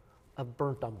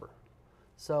burnt umber.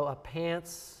 So a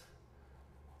pants,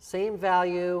 same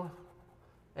value,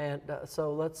 and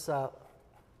so let's,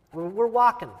 we're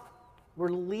walking.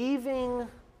 We're leaving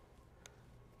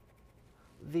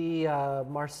the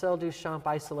Marcel Duchamp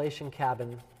isolation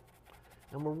cabin,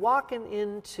 and we're walking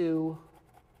into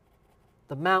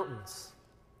the mountains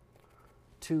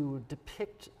to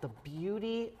depict the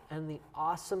beauty and the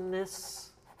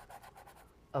awesomeness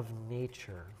of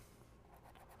nature.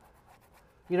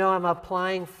 You know, I'm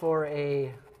applying for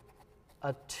a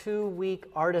 2-week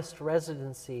artist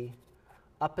residency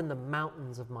up in the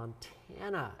mountains of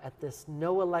Montana at this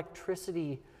no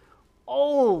electricity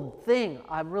old thing.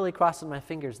 I'm really crossing my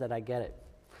fingers that I get it.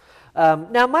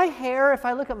 Now my hair, if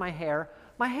I look at my hair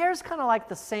is kind of like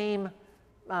the same,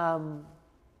 I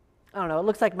don't know, it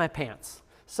looks like my pants.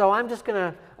 So I'm just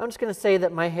gonna say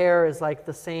that my hair is like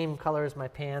the same color as my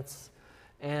pants.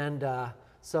 And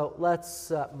so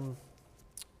let's, I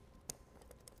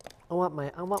want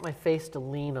my face to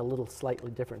lean a little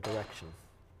slightly different direction.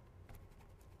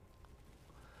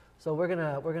 So we're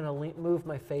gonna move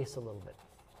my face a little bit.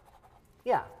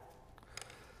 Yeah.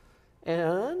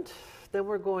 And then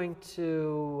we're going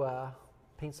to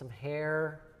paint some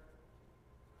hair.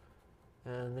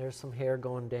 And there's some hair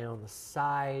going down the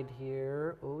side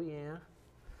here. Oh, yeah.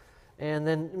 And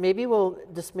then maybe we'll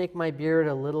just make my beard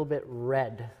a little bit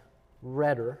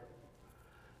redder.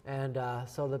 And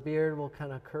so the beard will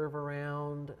kind of curve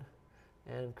around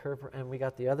and and we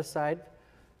got the other side.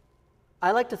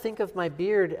 I like to think of my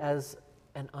beard as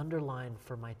an underline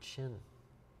for my chin.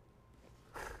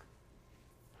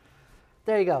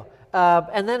 There you go.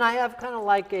 And then I have kind of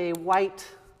like a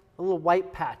little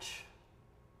white patch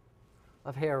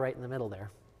of hair right in the middle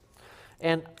there.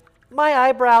 And my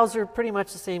eyebrows are pretty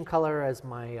much the same color as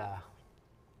my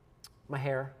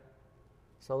hair.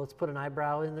 So let's put an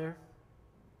eyebrow in there.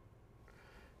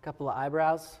 A couple of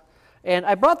eyebrows. And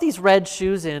I brought these red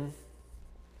shoes in,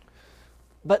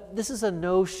 but this is a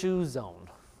no-shoe zone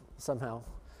somehow.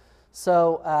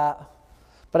 So,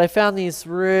 but I found these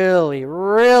really,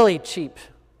 really cheap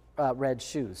red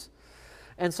shoes.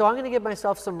 And so I'm going to give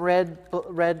myself some red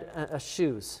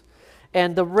shoes.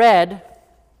 And the red,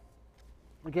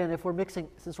 again,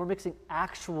 since we're mixing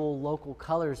actual local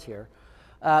colors here,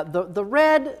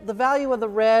 the value of the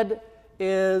red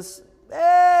is,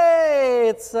 hey,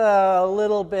 it's a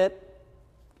little bit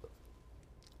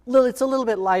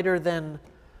lighter than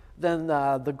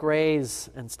the grays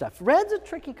and stuff. Red's a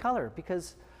tricky color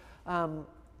because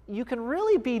you can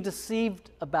really be deceived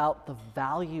about the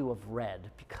value of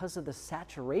red because of the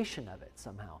saturation of it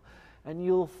somehow. And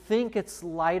you'll think it's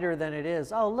lighter than it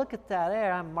is. Oh, look at that. Hey,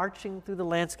 I'm marching through the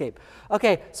landscape.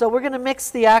 Okay, so we're going to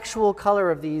mix the actual color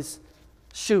of these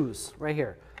shoes right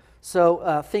here.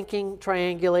 So thinking,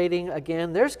 triangulating,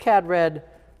 again, there's cad red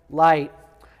light,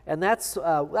 and that's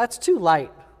too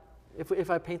light. If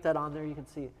I paint that on there, you can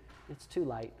see it's too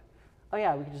light. Oh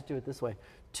yeah, we can just do it this way.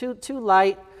 Too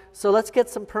light. So let's get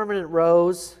some permanent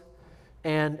rose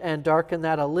and darken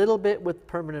that a little bit with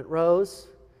permanent rose.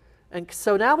 And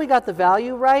so now we got the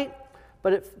value right,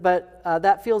 but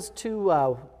that feels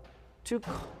too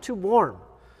warm.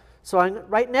 So I'm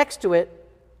right next to it,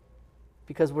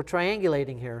 because we're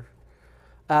triangulating here.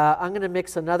 I'm going to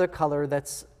mix another color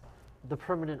that's the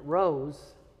permanent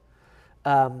rose,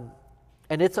 and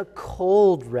it's a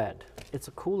cold red. It's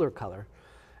a cooler color,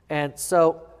 and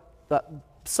so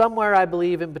somewhere I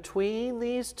believe in between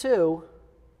these two,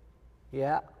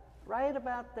 yeah, right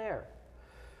about there,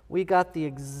 we got the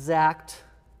exact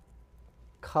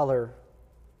color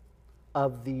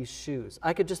of these shoes.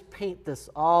 I could just paint this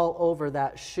all over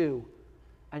that shoe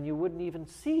and you wouldn't even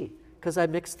see because I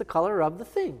mixed the color of the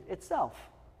thing itself.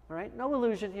 All right, no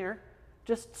illusion here,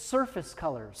 just surface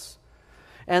colors.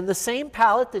 And the same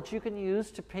palette that you can use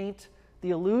to paint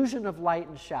the illusion of light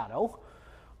and shadow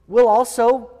will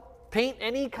also paint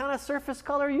any kind of surface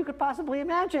color you could possibly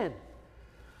imagine.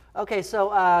 Okay,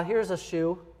 so here's a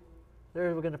shoe.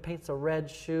 There we're going to paint a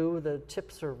red shoe. The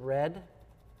tips are red.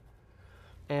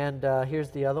 And here's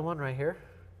the other one right here.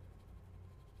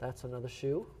 That's another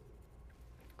shoe.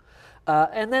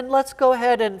 And then let's go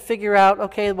ahead and figure out,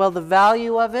 okay, well, the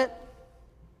value of it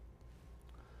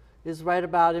is right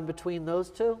about in between those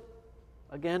two.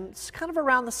 Again, it's kind of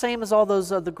around the same as all those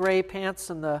the gray pants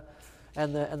and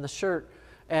the shirt.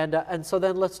 And so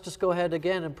then let's just go ahead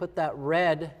again and put that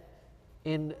red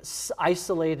in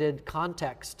isolated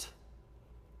context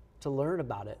to learn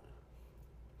about it.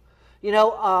 You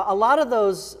know, a lot of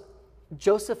those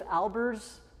Joseph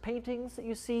Albers paintings that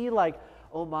you see, like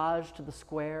Homage to the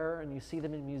Square, and you see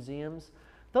them in museums,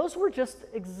 those were just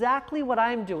exactly what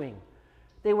I'm doing.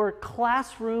 They were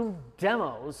classroom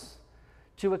demos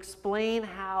to explain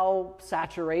how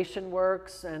saturation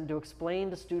works and to explain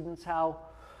to students how,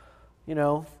 you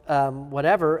know,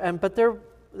 whatever. But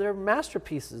they're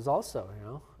masterpieces also, you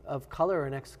know, of color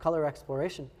and color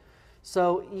exploration.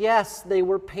 So yes, they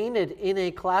were painted in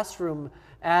a classroom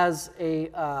as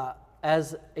to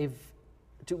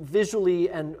visually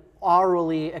and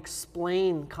orally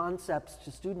explain concepts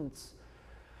to students.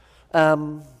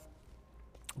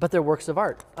 But they're works of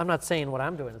art. I'm not saying what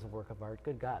I'm doing is a work of art.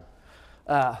 Good God.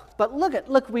 But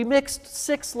look, we mixed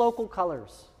 6 local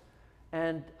colors.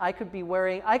 And I could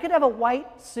have a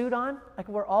white suit on. I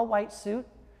could wear all white suit,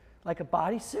 like a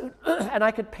bodysuit, and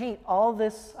I could paint all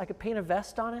this. I could paint a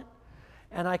vest on it,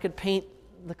 and I could paint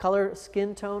the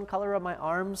skin tone color of my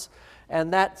arms,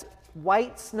 and that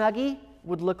white Snuggie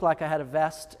would look like I had a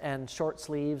vest and short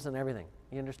sleeves and everything.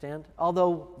 You understand?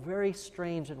 Although very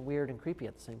strange and weird and creepy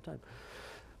at the same time.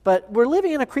 But we're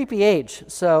living in a creepy age,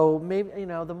 so maybe,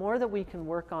 the more that we can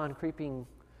work on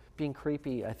being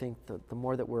creepy, I think the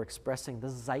more that we're expressing the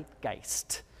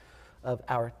zeitgeist of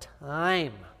our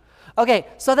time. Okay,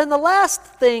 so then the last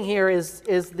thing here is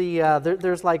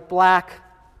there's like black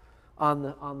on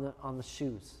the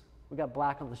shoes. We got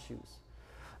black on the shoes,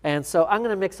 and so I'm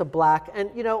going to mix a black. And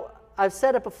I've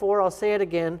said it before. I'll say it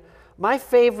again. My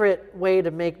favorite way to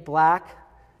make black,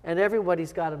 and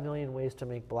everybody's got a million ways to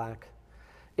make black,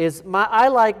 is I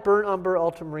like burnt umber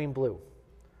ultramarine blue.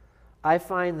 I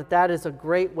find that is a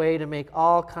great way to make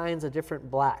all kinds of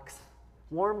different blacks.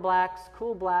 Warm blacks,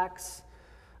 cool blacks,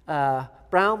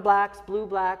 brown blacks, blue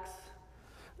blacks.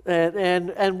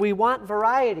 And we want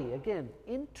variety. Again,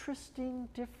 interesting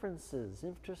differences.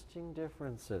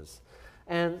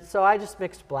 And so I just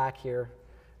mixed black here.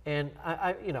 And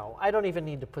I don't even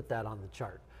need to put that on the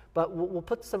chart. But we'll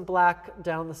put some black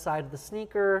down the side of the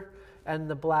sneaker, and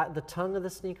the tongue of the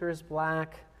sneaker is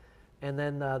black, and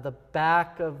then the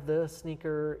back of the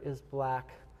sneaker is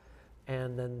black,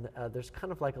 and then there's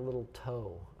kind of like a little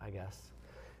toe, I guess.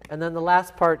 And then the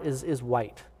last part is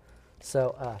white.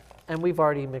 So, and we've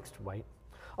already mixed white.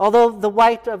 Although the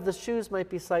white of the shoes might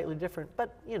be slightly different,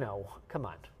 but come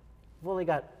on. We've only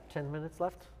got 10 minutes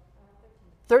left.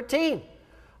 13.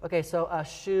 Okay, so a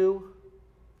shoe.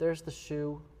 There's the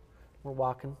shoe. We're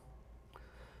walking.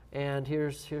 And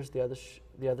here's the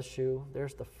other shoe.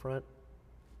 There's the front.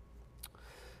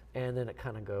 And then it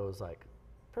kind of goes like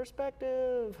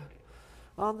perspective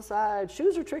on the side.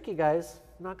 Shoes are tricky, guys.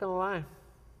 I'm not gonna lie.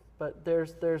 But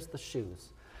there's the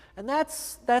shoes. And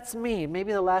that's me.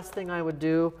 Maybe the last thing I would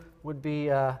do would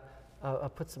be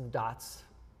put some dots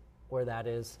where that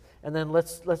is. And then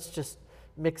let's just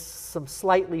mix some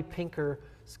slightly pinker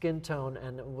skin tone,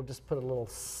 and we'll just put a little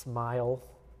smile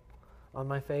on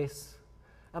my face.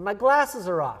 And my glasses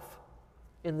are off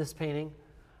in this painting.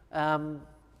 And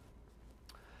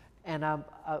I'm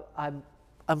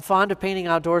fond of painting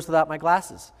outdoors without my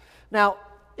glasses. Now,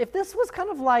 if this was kind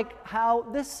of like how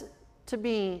this, to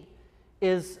me,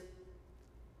 is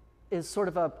sort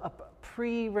of a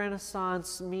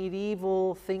pre-Renaissance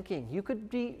medieval thinking. You could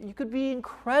be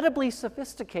incredibly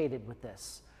sophisticated with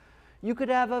this. You could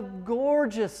have a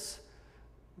gorgeously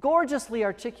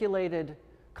articulated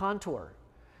contour,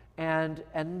 and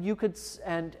you could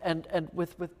and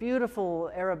with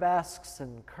beautiful arabesques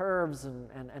and curves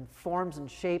and forms and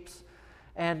shapes,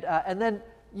 and then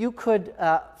you could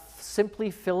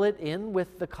simply fill it in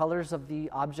with the colors of the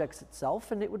objects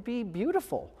itself, and it would be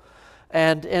beautiful,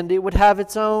 and it would have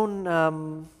its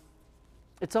own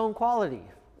quality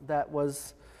that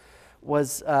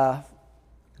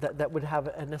that would have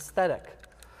an aesthetic.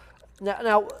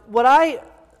 Now,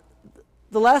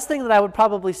 the last thing that I would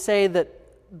probably say that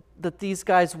these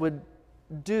guys would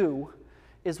do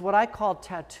is what I call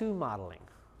tattoo modeling.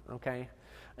 Okay,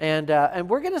 and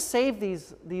we're going to save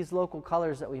these local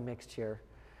colors that we mixed here,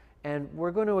 and we're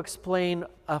going to explain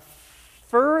a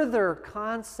further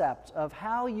concept of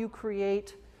how you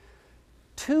create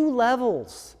two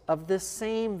levels of this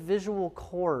same visual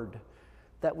chord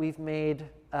that we've made.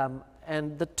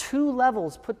 And the two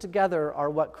levels put together are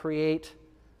what create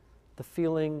the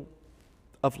feeling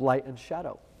of light and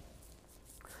shadow.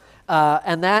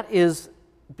 And that is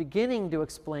beginning to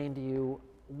explain to you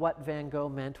what Van Gogh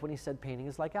meant when he said painting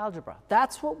is like algebra.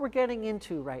 That's what we're getting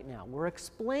into right now. We're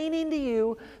explaining to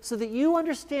you so that you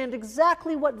understand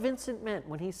exactly what Vincent meant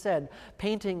when he said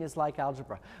painting is like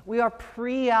algebra. We are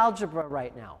pre-algebra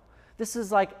right now. This is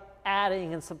like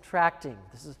adding and subtracting.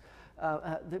 This is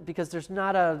because there's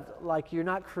not you're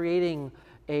not creating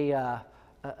a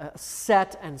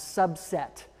set and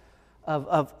subset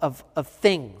of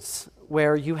things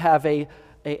where you have a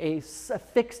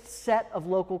fixed set of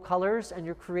local colors and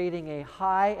you're creating a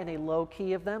high and a low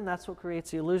key of them. That's what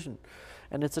creates the illusion.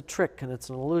 And it's a trick and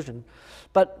it's an illusion.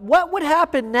 But what would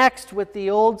happen next with the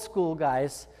old school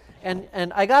guys, and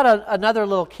I got another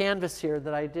little canvas here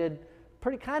that I did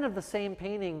pretty kind of the same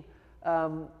painting,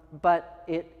 but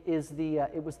it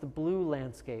was the blue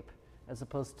landscape as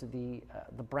opposed to the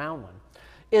brown one.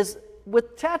 Is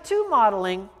with tattoo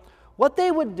modeling, what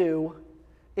they would do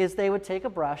is they would take a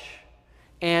brush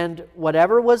and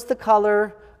whatever was the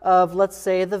color of, let's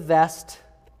say, the vest,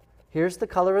 here's the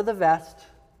color of the vest,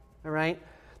 all right?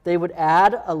 They would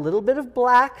add a little bit of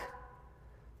black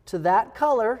to that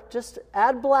color, just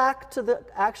add black to the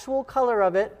actual color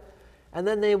of it, and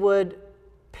then they would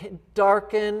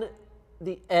darken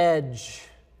the edge.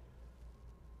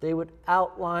 They would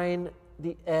outline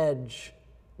the edge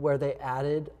where they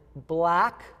added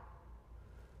black,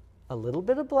 a little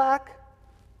bit of black,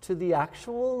 to the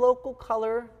actual local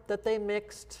color that they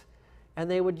mixed, and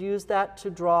they would use that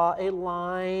to draw a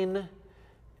line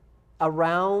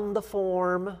around the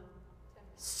form,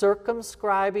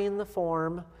 circumscribing the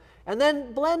form, and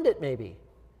then blend it maybe.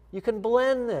 You can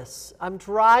blend this. I'm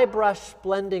dry brush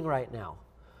blending right now,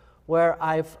 where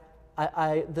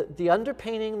the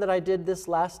underpainting that I did this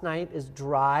last night is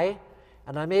dry,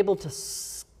 and I'm able to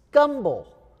scumble.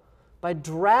 By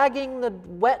dragging the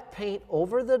wet paint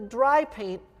over the dry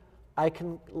paint, I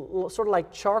can, sort of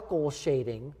like charcoal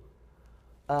shading,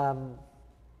 I'm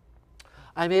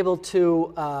able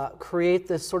to create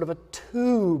this sort of a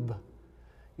tube.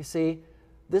 You see,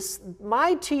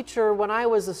 my teacher, when I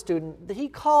was a student, he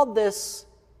called this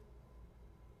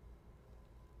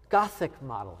Gothic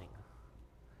modeling.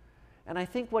 And I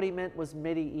think what he meant was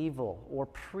medieval or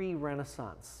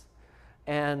pre-Renaissance.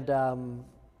 And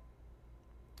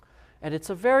it's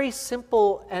a very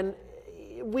simple, and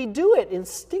we do it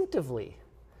instinctively.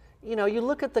 You know, you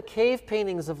look at the cave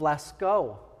paintings of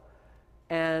Lascaux,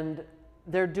 and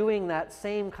they're doing that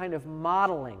same kind of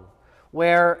modeling,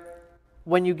 where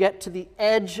when you get to the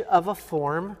edge of a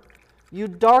form, you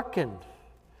darken.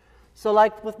 So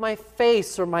like with my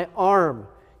face or my arm,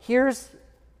 here's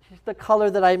the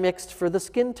color that I mixed for the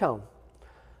skin tone.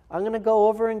 I'm going to go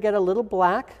over and get a little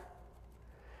black,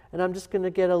 and I'm just going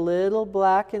to get a little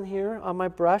black in here on my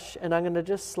brush, and I'm going to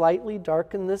just slightly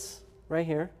darken this right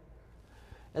here.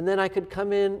 And then I could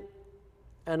come in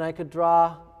and I could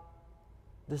draw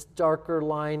this darker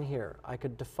line here. I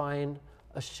could define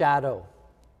a shadow.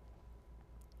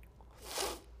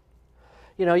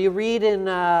 You know, you read in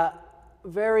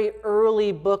very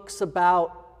early books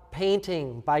about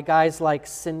painting by guys like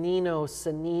Cennino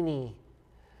Cennini,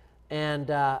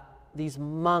 and these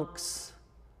monks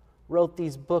wrote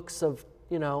these books of,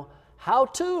 you know,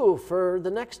 how-to for the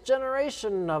next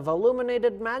generation of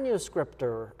illuminated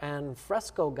manuscriptor and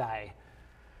fresco guy.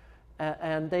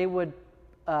 And they would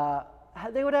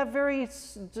have very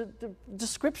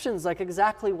descriptions like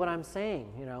exactly what I'm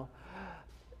saying, you know,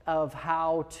 of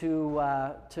how to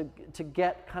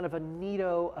get kind of a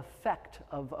neato effect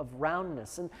of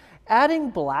roundness. And adding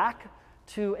black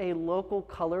to a local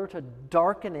color to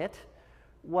darken it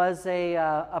was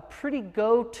a pretty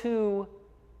go-to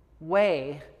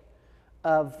way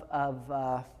of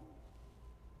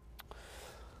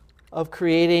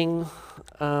creating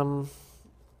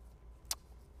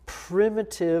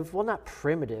primitive, well, not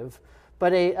primitive,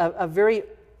 but a very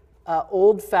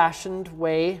old-fashioned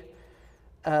way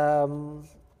of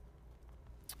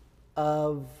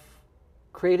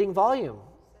creating volume.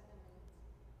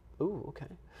 Ooh, okay.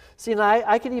 See, and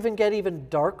I could even get even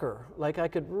darker. Like I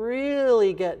could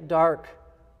really get dark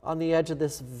on the edge of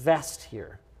this vest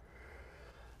here.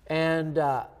 And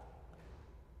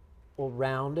we'll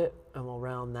round it, and we'll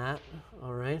round that,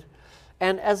 all right?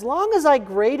 And as long as I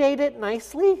gradate it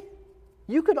nicely,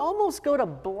 you could almost go to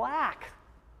black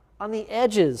on the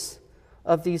edges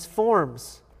of these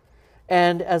forms.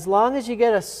 And as long as you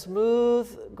get a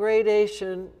smooth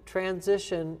gradation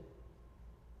transition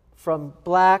from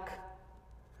black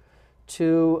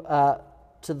to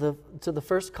the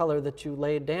first color that you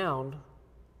laid down,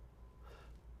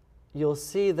 you'll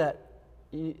see that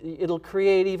it'll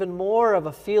create even more of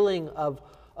a feeling of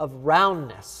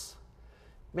roundness.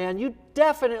 Man, you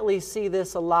definitely see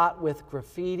this a lot with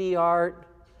graffiti art,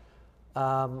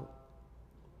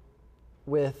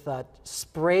 with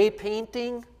spray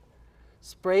painting,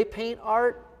 spray paint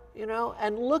art, you know,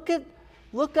 and look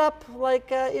up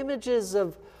like images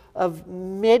of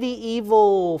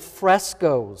medieval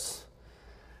frescoes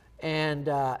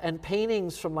and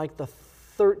paintings from like the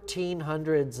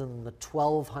 1300s and the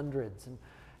 1200s,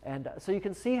 and so you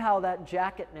can see how that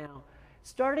jacket now is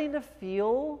starting to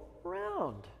feel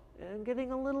round and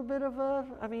getting a little bit of a,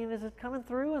 I mean, is it coming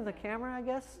through in the camera, I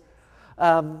guess?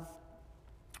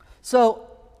 So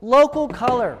local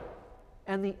color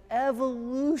and the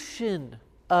evolution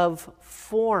of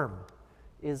form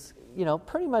is, you know,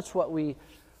 pretty much what we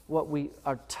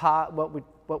are taught, what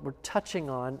we're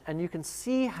touching on, and you can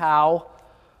see how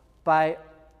by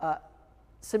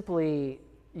simply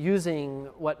using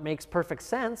what makes perfect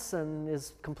sense and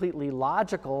is completely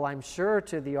logical, I'm sure,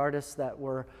 to the artists that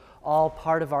were all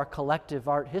part of our collective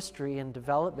art history and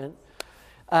development,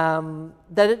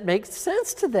 that it makes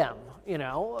sense to them. You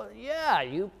know, yeah,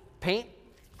 you paint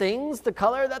things the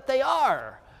color that they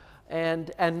are.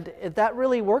 And that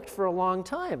really worked for a long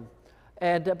time.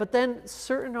 But then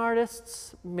certain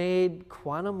artists made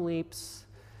quantum leaps,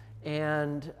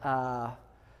 and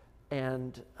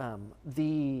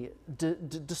the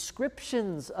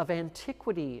descriptions of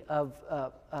antiquity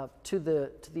to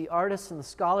the artists and the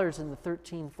scholars in the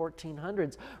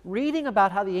 1400s, reading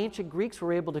about how the ancient Greeks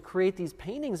were able to create these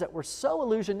paintings that were so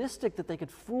illusionistic that they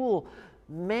could fool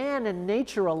man and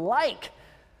nature alike.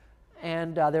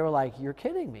 And they were like, "You're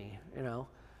kidding me," you know.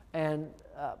 And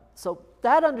so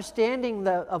that understanding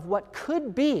of what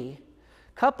could be,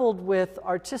 coupled with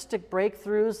artistic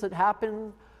breakthroughs that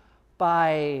happen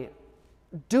by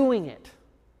doing it,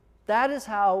 that is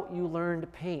how you learn to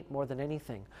paint more than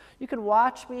anything. You can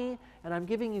watch me, and I'm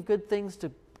giving you good things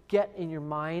to get in your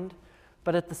mind,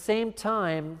 but at the same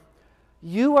time,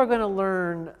 you are going to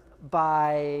learn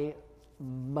by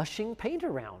mushing paint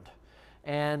around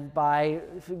and by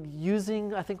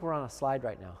using, I think we're on a slide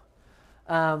right now,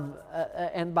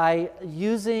 and by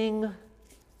using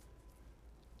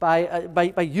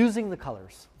the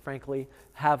colors, frankly.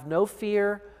 Have no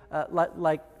fear.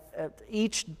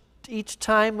 Each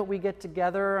time that we get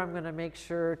together, I'm going to make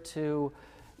sure to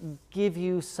give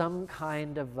you some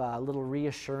kind of little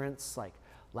reassurance. Like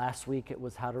last week it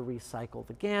was how to recycle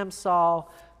the Gamsol.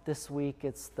 This week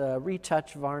it's the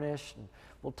retouch varnish. And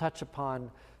we'll touch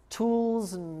upon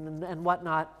tools and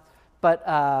whatnot. But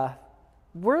I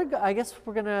guess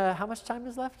we're going to, how much time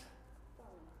is left?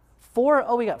 4?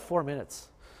 Oh, we got 4 minutes.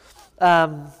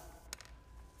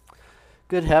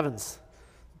 Good heavens.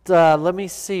 Let me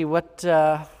see what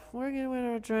we're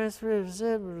going to transfer.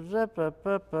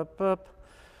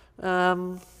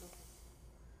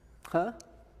 Huh?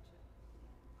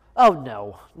 Oh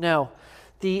no.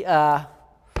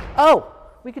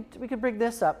 We could bring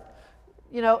this up.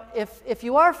 You know, if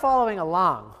you are following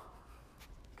along,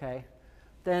 okay,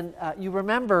 then you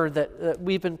remember that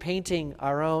we've been painting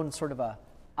our own sort of a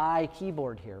I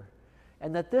keyboard here,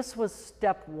 and that this was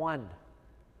step 1,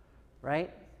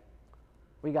 right?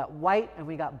 We got white and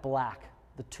we got black,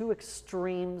 the two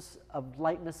extremes of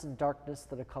lightness and darkness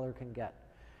that a color can get.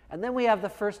 And then we have the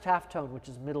first halftone, which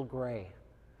is middle gray.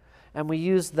 And we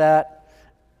use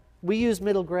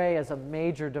middle gray as a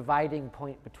major dividing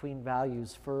point between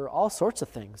values for all sorts of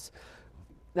things.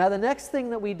 Now, the next thing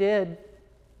that we did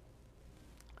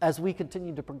as we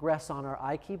continue to progress on our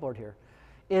I keyboard here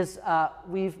is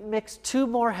we've mixed 2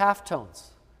 more halftones.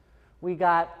 We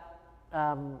got,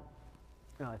 no,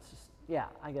 it's just, yeah,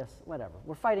 I guess, whatever.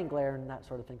 We're fighting glare and that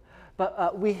sort of thing.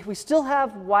 But we still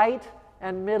have white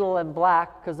and middle and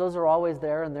black, because those are always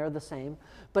there and they're the same.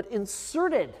 But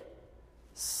inserted,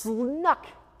 snuck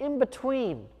in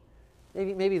between,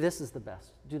 maybe this is the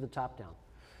best. Do the top down.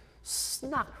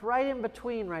 Snuck right in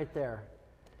between right there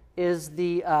is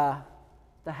the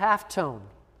halftone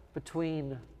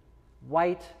between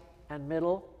white and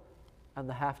middle, and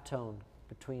the halftone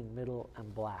between middle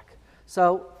and black.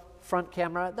 So front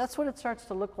camera, that's what it starts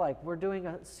to look like. We're doing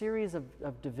a series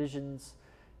of divisions.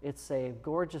 It's a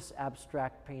gorgeous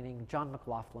abstract painting, John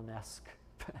McLaughlin-esque.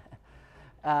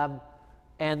 And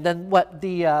then what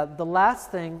the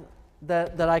last thing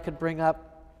that I could bring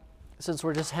up, since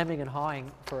we're just hemming and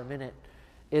hawing for a minute,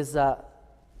 is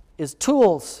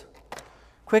tools,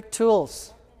 quick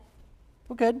tools.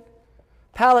 We're good.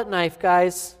 Palette knife,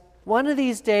 guys. One of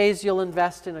these days you'll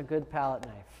invest in a good palette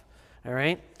knife, all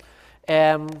right?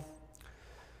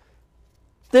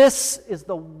 This is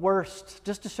the worst,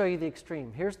 just to show you the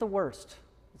extreme. Here's the worst.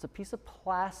 It's a piece of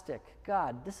plastic.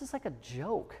 God, this is like a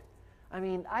joke. I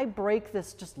mean, I break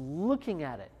this just looking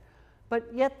at it,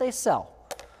 but yet they sell.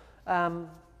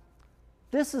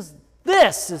 This is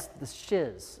the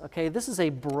shiz, okay? This is a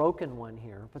broken one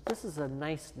here, but this is a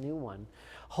nice new one.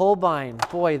 Holbein,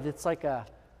 boy, it's like a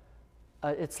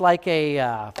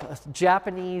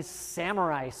Japanese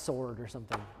samurai sword or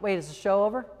something. Wait, is the show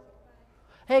over?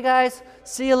 Hey guys,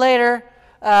 see you later.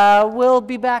 We'll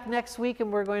be back next week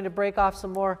and we're going to break off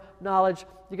some more knowledge.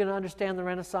 You're going to understand the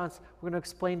Renaissance. We're going to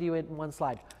explain to you it in one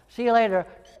slide. See you later.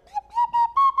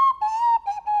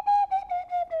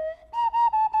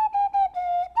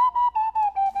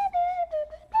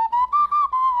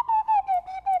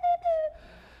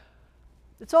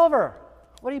 It's over.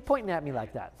 What are you pointing at me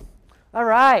like that? All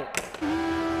right.